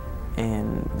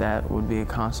 And that would be a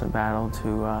constant battle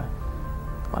to,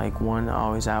 like, one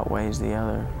always outweighs the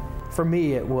other. For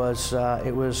me, it was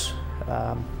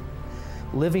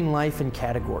living life in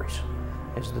categories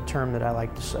is the term that I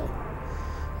like to say.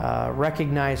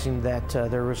 Recognizing that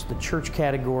there was the church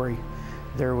category,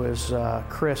 there was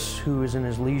Chris who was in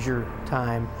his leisure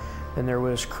time, and there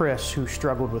was Chris who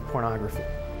struggled with pornography.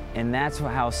 And that's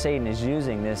how Satan is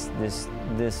using this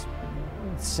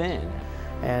sin.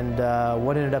 And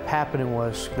what ended up happening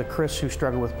was the Chris who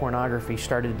struggled with pornography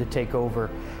started to take over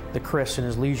the Chris in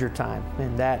his leisure time,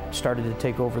 and that started to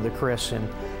take over the Chris in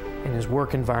his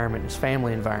work environment, his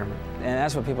family environment. And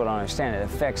that's what people don't understand. It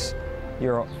affects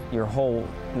your whole,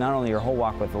 not only your whole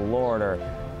walk with the Lord, or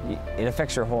it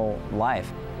affects your whole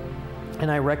life. And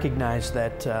I recognized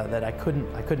that I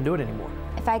couldn't do it anymore.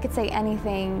 If I could say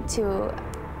anything to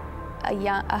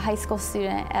a high school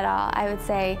student at all, I would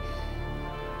say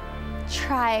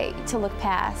try to look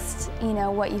past,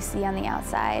 what you see on the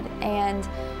outside, and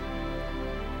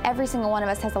every single one of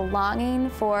us has a longing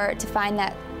to find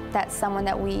that someone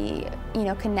that we,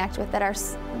 connect with,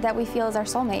 that we feel is our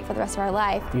soulmate for the rest of our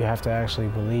life. You have to actually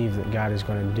believe that God is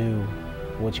going to do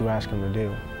what you ask him to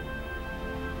do.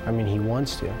 I mean, he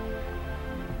wants to,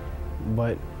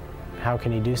 but how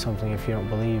can he do something if you don't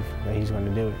believe that he's going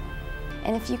to do it?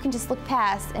 And if you can just look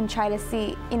past and try to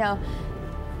see,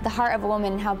 the heart of a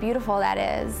woman, how beautiful that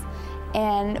is,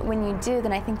 and when you do,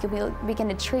 then I think you'll begin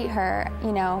to treat her,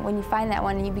 when you find that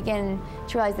one, and you begin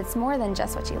to realize it's more than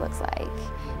just what she looks like,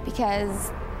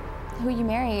 because who you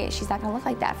marry, she's not going to look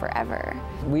like that forever.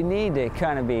 We need to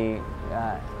kind of be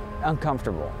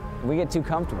uncomfortable. We get too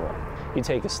comfortable. You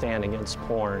take a stand against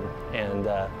porn, and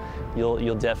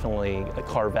you'll definitely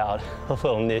carve out a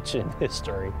little niche in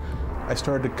history. I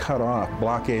started to cut off,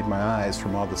 blockade my eyes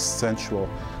from all the sensual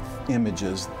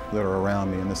images that are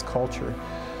around me in this culture.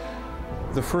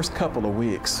 The first couple of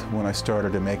weeks when I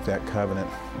started to make that covenant,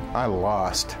 I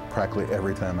lost practically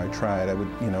every time I tried. I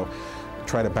would,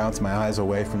 try to bounce my eyes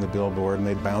away from the billboard and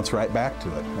they'd bounce right back to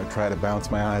it. I'd try to bounce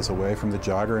my eyes away from the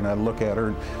jogger and I'd look at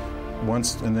her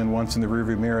once and then once in the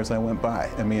rearview mirror as I went by.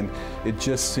 I mean, it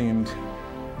just seemed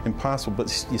impossible.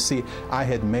 But you see, I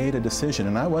had made a decision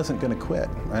and I wasn't going to quit.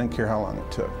 I didn't care how long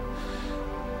it took.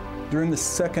 During the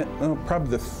second,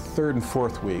 probably the third and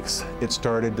fourth weeks, it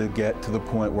started to get to the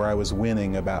point where I was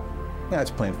winning about, I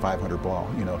was playing 500 ball.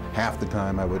 Half the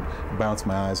time I would bounce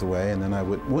my eyes away and then I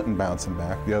wouldn't bounce them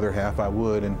back. The other half I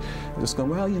would, and just going,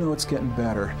 well, it's getting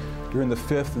better. During the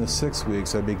fifth and the sixth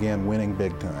weeks, I began winning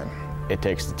big time. It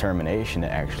takes determination to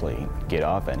actually get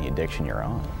off any addiction you're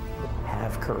on.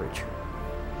 Have courage.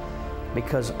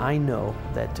 Because I know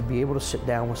that to be able to sit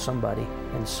down with somebody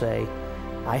and say,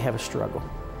 I have a struggle,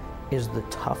 is the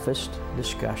toughest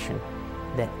discussion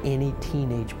that any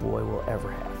teenage boy will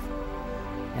ever have.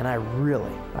 And I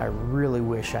really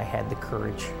wish I had the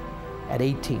courage at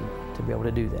 18 to be able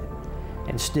to do that.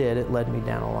 Instead, it led me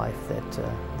down a life that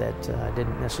I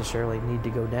didn't necessarily need to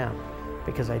go down,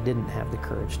 because I didn't have the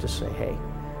courage to say, hey,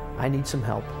 I need some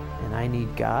help, and I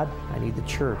need God, I need the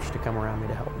church to come around me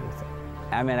to help me with it.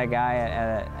 I met a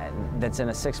guy that's in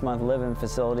a 6-month living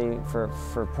facility for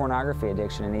pornography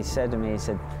addiction, and he said to me,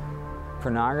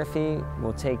 pornography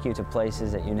will take you to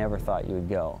places that you never thought you would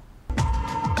go.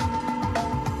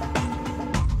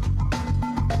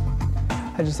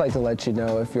 I'd just like to let you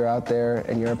know, if you're out there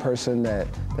and you're a person that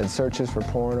searches for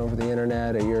porn over the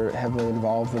internet, or you're heavily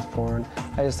involved with porn,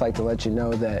 I just like to let you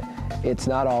know that it's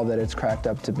not all that it's cracked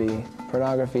up to be.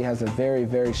 Pornography has a very,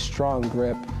 very strong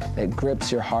grip that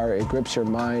grips your heart, it grips your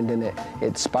mind, and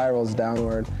it spirals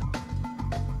downward.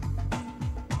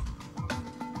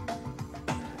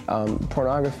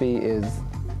 Pornography is,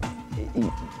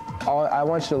 I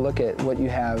want you to look at what you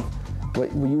have,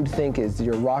 what you would think is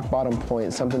your rock bottom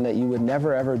point, something that you would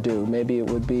never ever do. Maybe it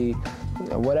would be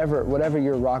whatever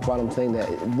your rock bottom thing that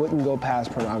wouldn't go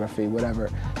past pornography, whatever.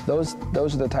 Those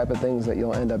are the type of things that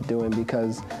you'll end up doing,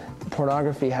 because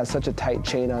pornography has such a tight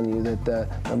chain on you that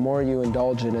the more you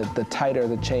indulge in it, the tighter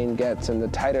the chain gets, and the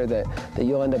tighter that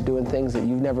you'll end up doing things that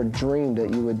you've never dreamed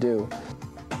that you would do.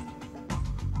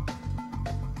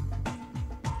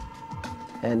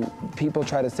 And people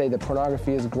try to say that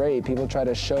pornography is great. People try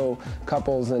to show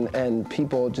couples and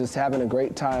people just having a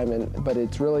great time, but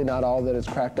it's really not all that it's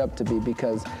cracked up to be,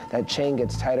 because that chain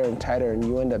gets tighter and tighter and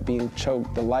you end up being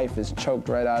choked. The life is choked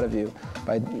right out of you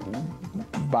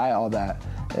by all that.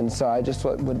 And so I just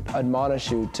would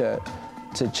admonish you to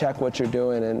check what you're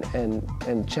doing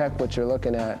and check what you're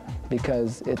looking at,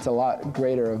 because it's a lot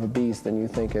greater of a beast than you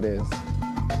think it is.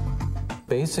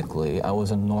 Basically, I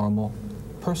was a normal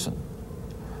person.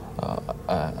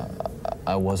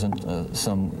 I wasn't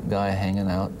some guy hanging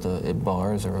out at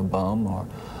bars or a bum, or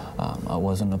I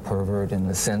wasn't a pervert in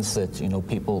the sense that,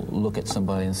 people look at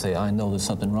somebody and say, I know there's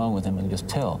something wrong with him, and just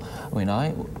tell. I mean,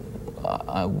 I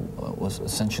was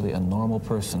essentially a normal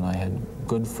person. I had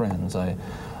good friends. I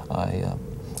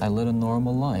led a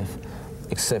normal life,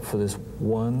 except for this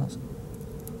one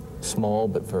small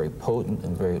but very potent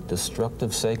and very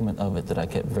destructive segment of it that I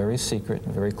kept very secret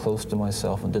and very close to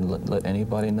myself and didn't let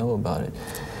anybody know about it.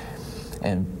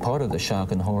 And part of the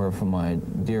shock and horror from my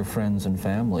dear friends and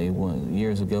family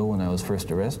years ago when I was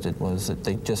first arrested was that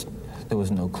there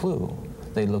was no clue.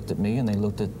 They looked at me and they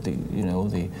looked at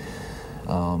the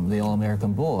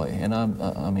all-American boy. And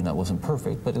I mean, I wasn't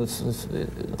perfect, but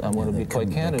I want to be quite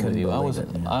candid with you. I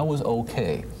was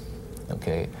okay,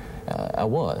 okay? I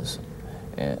was.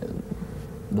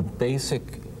 The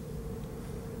basic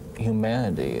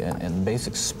humanity and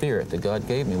basic spirit that God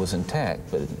gave me was intact,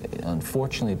 but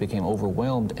unfortunately it became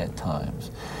overwhelmed at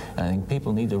times. And I think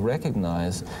people need to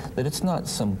recognize that it's not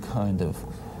some kind of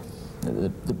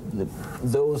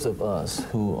those of us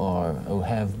who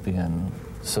have been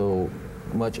so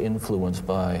much influenced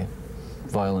by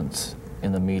violence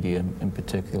in the media, in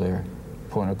particular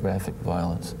pornographic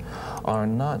violence, are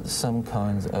not some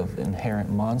kinds of inherent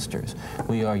monsters.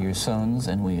 We are your sons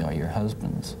and we are your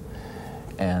husbands.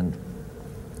 And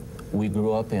we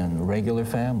grew up in regular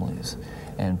families.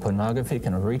 And pornography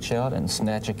can reach out and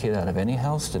snatch a kid out of any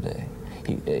house today.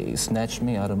 He snatched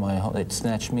me out of my home. It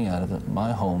snatched me out of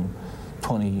my home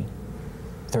 20,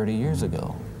 30 years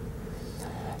ago.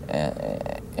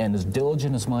 And as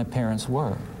diligent as my parents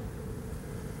were,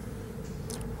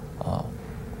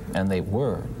 and they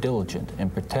were diligent in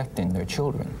protecting their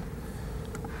children,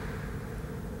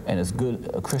 and as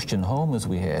good a Christian home as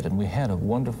we had, and we had a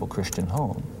wonderful Christian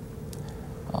home,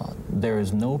 there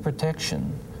is no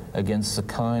protection against the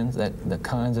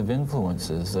kinds of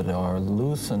influences that are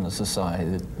loose in a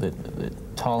society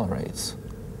that tolerates.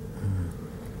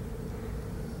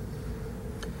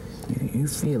 You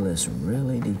feel this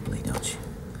really deeply, don't you?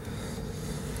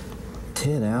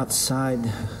 Ted, outside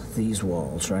these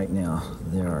walls right now,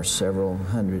 there are several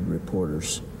hundred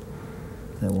reporters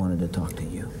that wanted to talk to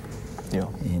you. Yeah.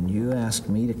 And you asked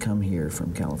me to come here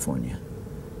from California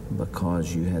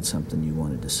because you had something you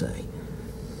wanted to say.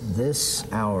 This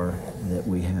hour that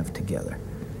we have together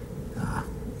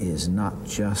is not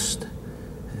just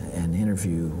an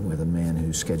interview with a man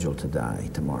who's scheduled to die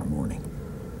tomorrow morning.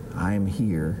 I am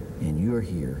here and you're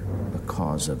here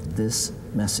because of this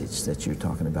message that you're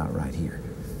talking about right here.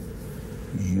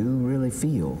 You really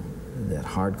feel that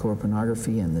hardcore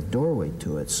pornography and the doorway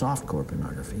to it, softcore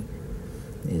pornography,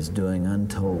 is doing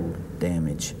untold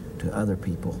damage to other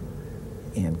people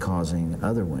and causing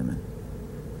other women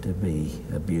to be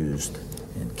abused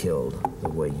and killed the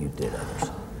way you did others.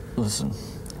 Listen,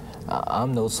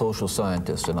 I'm no social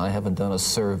scientist, and I haven't done a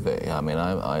survey. I mean,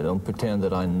 I don't pretend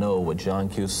that I know what John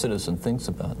Q. Citizen thinks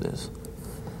about this.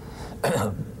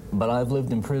 But I've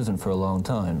lived in prison for a long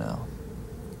time now.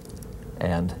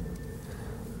 And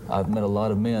I've met a lot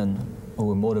of men who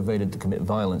were motivated to commit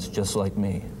violence just like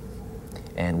me.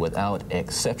 And without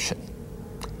exception,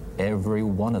 every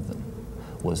one of them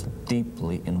was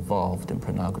deeply involved in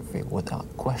pornography, without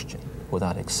question,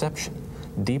 without exception,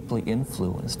 deeply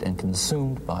influenced and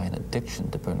consumed by an addiction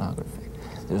to pornography.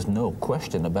 There's no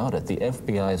question about it. The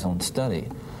FBI's own study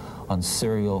on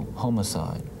serial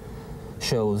homicide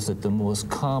shows that the most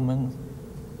common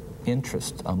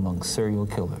interest among serial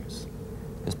killers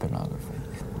is pornography.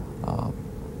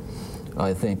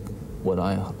 I think what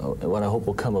I hope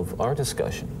will come of our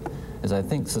discussion is I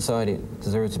think society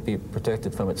deserves to be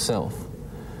protected from itself,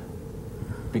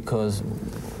 because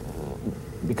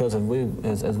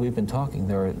as we've been talking,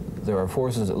 there are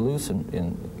forces at loose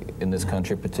in this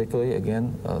country, particularly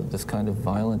again this kind of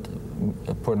violent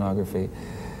pornography,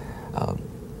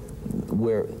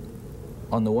 where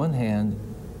on the one hand,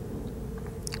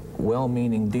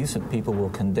 well-meaning, decent people will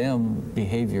condemn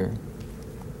behavior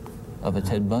of a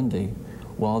Ted Bundy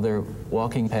while they're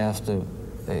walking past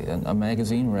a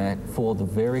magazine rack full of the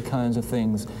very kinds of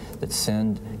things that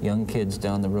send young kids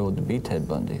down the road to be Ted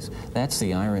Bundys. That's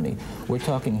the irony. We're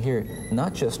talking here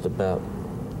not just about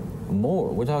more.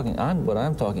 We're talking, what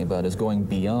I'm talking about is going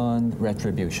beyond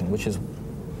retribution, which is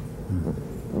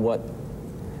what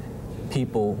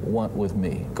people want with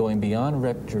me, going beyond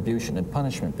retribution and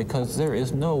punishment, because there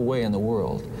is no way in the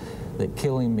world that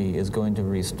killing me is going to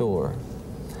restore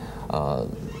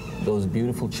those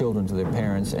beautiful children to their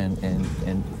parents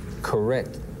and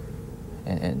correct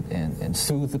and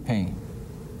soothe the pain.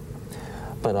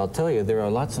 But I'll tell you, there are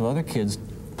lots of other kids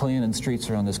playing in streets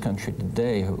around this country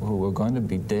today who are going to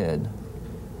be dead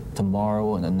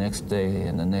tomorrow and the next day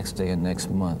and the next day and next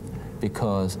month,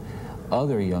 because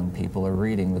other young people are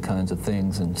reading the kinds of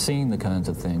things and seeing the kinds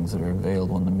of things that are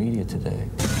available in the media today.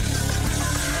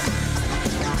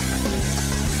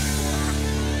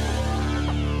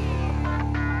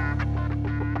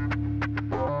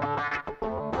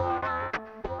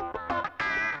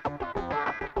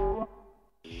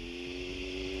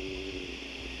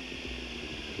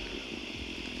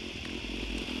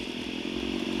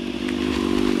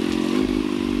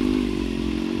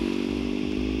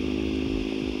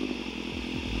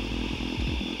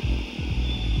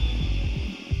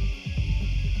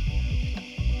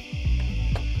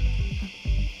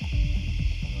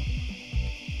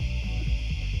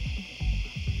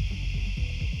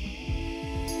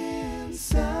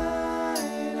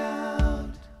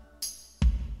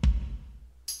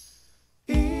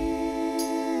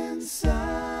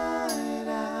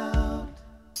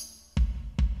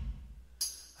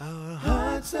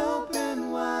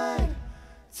 Open wide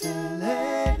to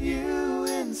let you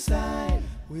inside.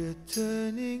 We're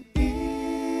turning inside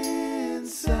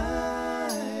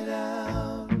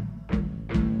out.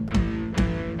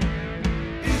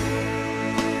 Inside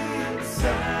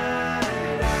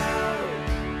out.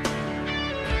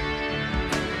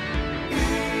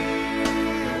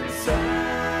 Inside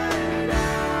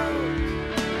out.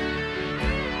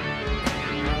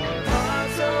 Our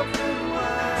hearts open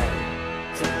wide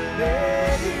to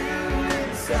let you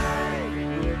inside.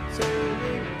 We're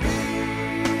turning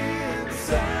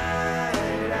inside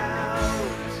out.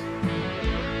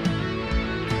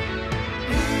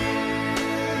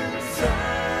 Inside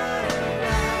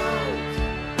out.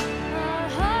 Our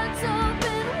hearts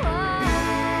open wide.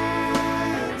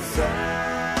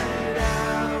 Inside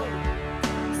out.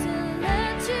 To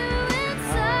let you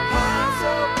inside. Our hearts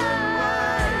open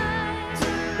wide. To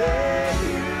let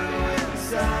you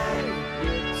inside.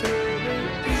 We're turning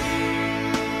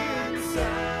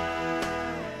inside.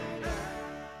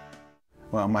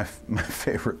 Well, my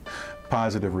favorite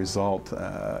positive result,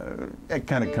 it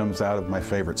kind of comes out of my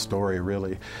favorite story,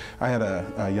 really. I had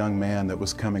a young man that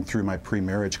was coming through my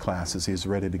pre-marriage classes. He's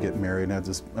ready to get married and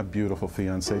had a beautiful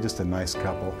fiance, just a nice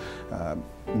couple.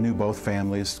 Knew both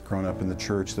families, grown up in the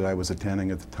church that I was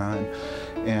attending at the time.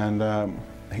 And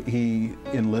he,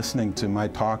 in listening to my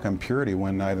talk on purity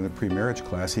one night in the pre-marriage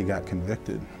class, he got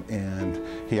convicted. And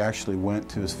he actually went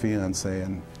to his fiancée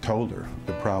and told her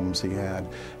the problems he had,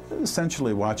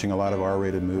 essentially watching a lot of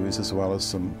R-rated movies as well as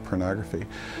some pornography.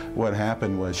 What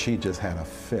happened was she just had a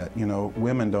fit. You know,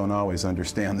 women don't always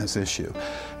understand this issue.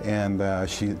 And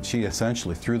she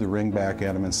essentially threw the ring back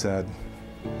at him and said,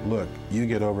 look, you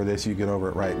get over this, you get over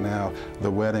it right now. The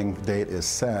wedding date is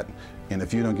set, and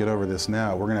if you don't get over this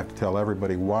now, we're gonna have to tell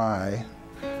everybody why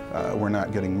we're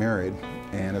not getting married,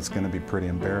 and it's gonna be pretty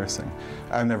embarrassing.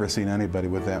 I've never seen anybody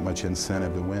with that much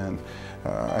incentive to win.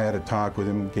 I had a talk with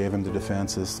him, gave him the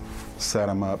defenses, set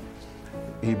him up.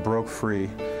 He broke free.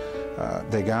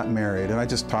 They got married, and I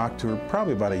just talked to her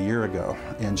probably about a year ago,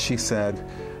 and she said,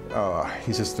 oh,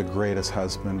 he's just the greatest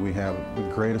husband. We have the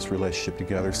greatest relationship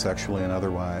together, sexually and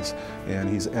otherwise, and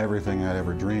he's everything I'd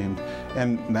ever dreamed.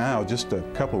 And now, just a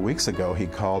couple of weeks ago, he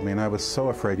called me, and I was so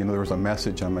afraid. You know, there was a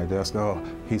message on my desk, oh,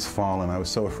 he's fallen. I was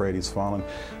so afraid he's fallen.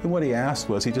 And what he asked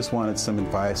was, he just wanted some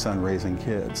advice on raising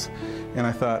kids. And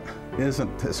I thought,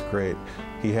 isn't this great?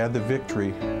 He had the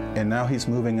victory, and now he's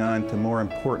moving on to more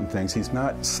important things. He's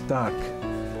not stuck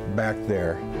back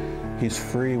there. He's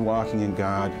free, walking in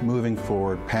God, moving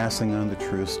forward, passing on the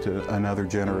truths to another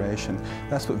generation.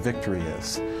 That's what victory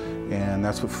is, and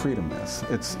that's what freedom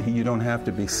is. You don't have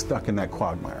to be stuck in that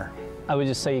quagmire. I would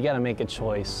just say you got to make a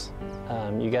choice.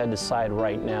 You got to decide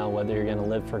right now whether you're going to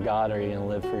live for God or you're going to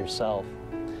live for yourself.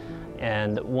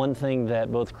 And one thing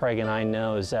that both Craig and I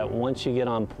know is that once you get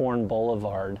on Porn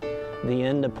Boulevard, the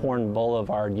end of Porn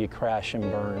Boulevard, you crash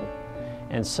and burn.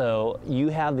 And so you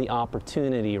have the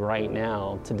opportunity right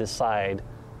now to decide,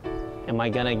 am I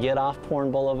going to get off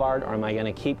Porn Boulevard or am I going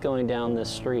to keep going down this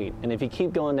street? And if you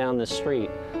keep going down this street,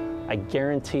 I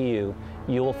guarantee you,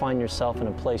 you will find yourself in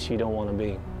a place you don't want to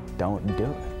be. Don't do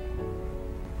it.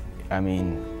 I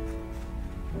mean,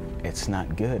 it's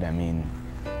not good. I mean,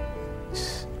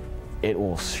 it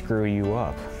will screw you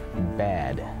up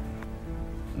bad.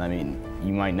 I mean,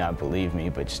 you might not believe me,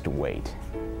 but just wait.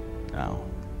 No.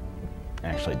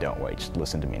 Actually, don't wait. Just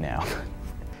listen to me now.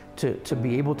 To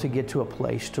be able to get to a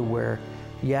place to where,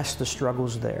 yes, the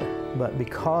struggle's there, but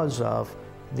because of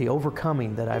the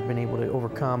overcoming that I've been able to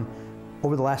overcome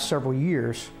over the last several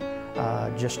years,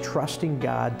 just trusting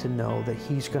God to know that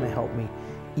He's going to help me,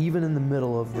 even in the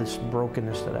middle of this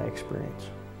brokenness that I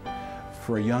experience.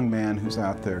 For a young man who's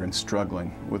out there and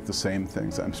struggling with the same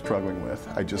things I'm struggling with,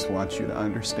 I just want you to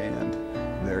understand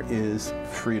there is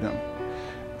freedom.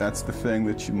 That's the thing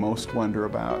that you most wonder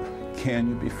about. Can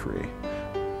you be free?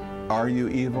 Are you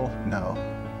evil? No.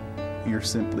 You're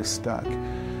simply stuck.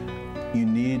 You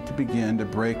need to begin to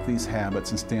break these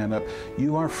habits and stand up.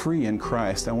 You are free in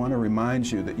Christ. I want to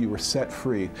remind you that you were set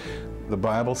free. The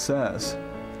Bible says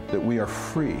that we are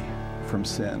free from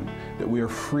sin, that we are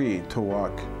free to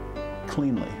walk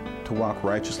cleanly, to walk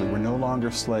righteously. We're no longer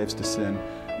slaves to sin.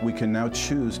 We can now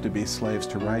choose to be slaves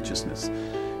to righteousness.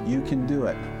 You can do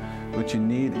it. What you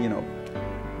need,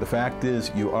 the fact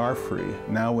is you are free.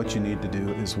 Now what you need to do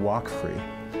is walk free.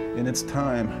 And it's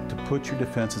time to put your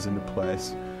defenses into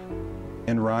place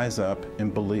and rise up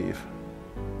and believe.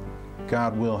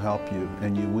 God will help you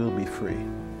and you will be free.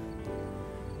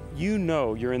 You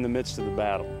know you're in the midst of the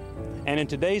battle. And in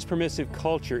today's permissive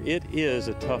culture, it is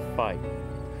a tough fight.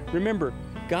 Remember,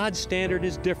 God's standard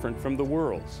is different from the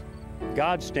world's.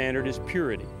 God's standard is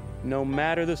purity, no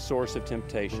matter the source of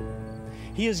temptation.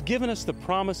 He has given us the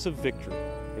promise of victory.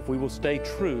 if we will stay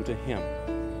true to Him.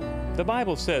 The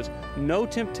Bible says, "No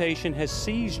temptation has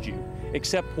seized you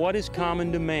except what is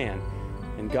common to man,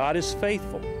 and God is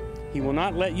faithful. He will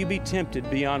not let you be tempted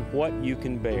beyond what you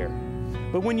can bear.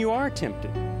 But when you are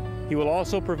tempted, He will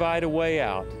also provide a way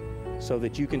out so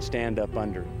that you can stand up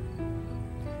under it."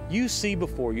 You see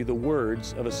before you the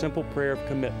words of a simple prayer of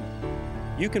commitment.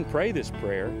 You can pray this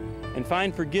prayer and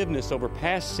find forgiveness over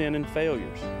past sin and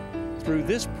failures. Through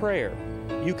this prayer,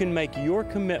 you can make your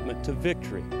commitment to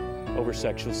victory over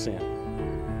sexual sin.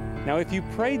 Now, if you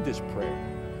prayed this prayer,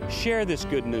 share this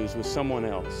good news with someone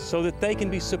else so that they can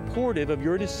be supportive of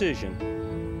your decision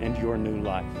and your new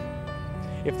life.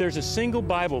 If there's a single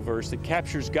Bible verse that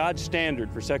captures God's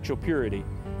standard for sexual purity,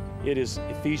 it is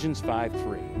Ephesians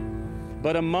 5:3.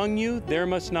 "But among you there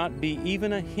must not be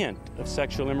even a hint of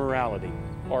sexual immorality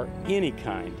or any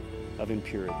kind of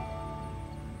impurity."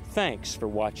 Thanks for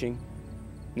watching.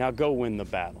 Now go win the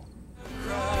battle.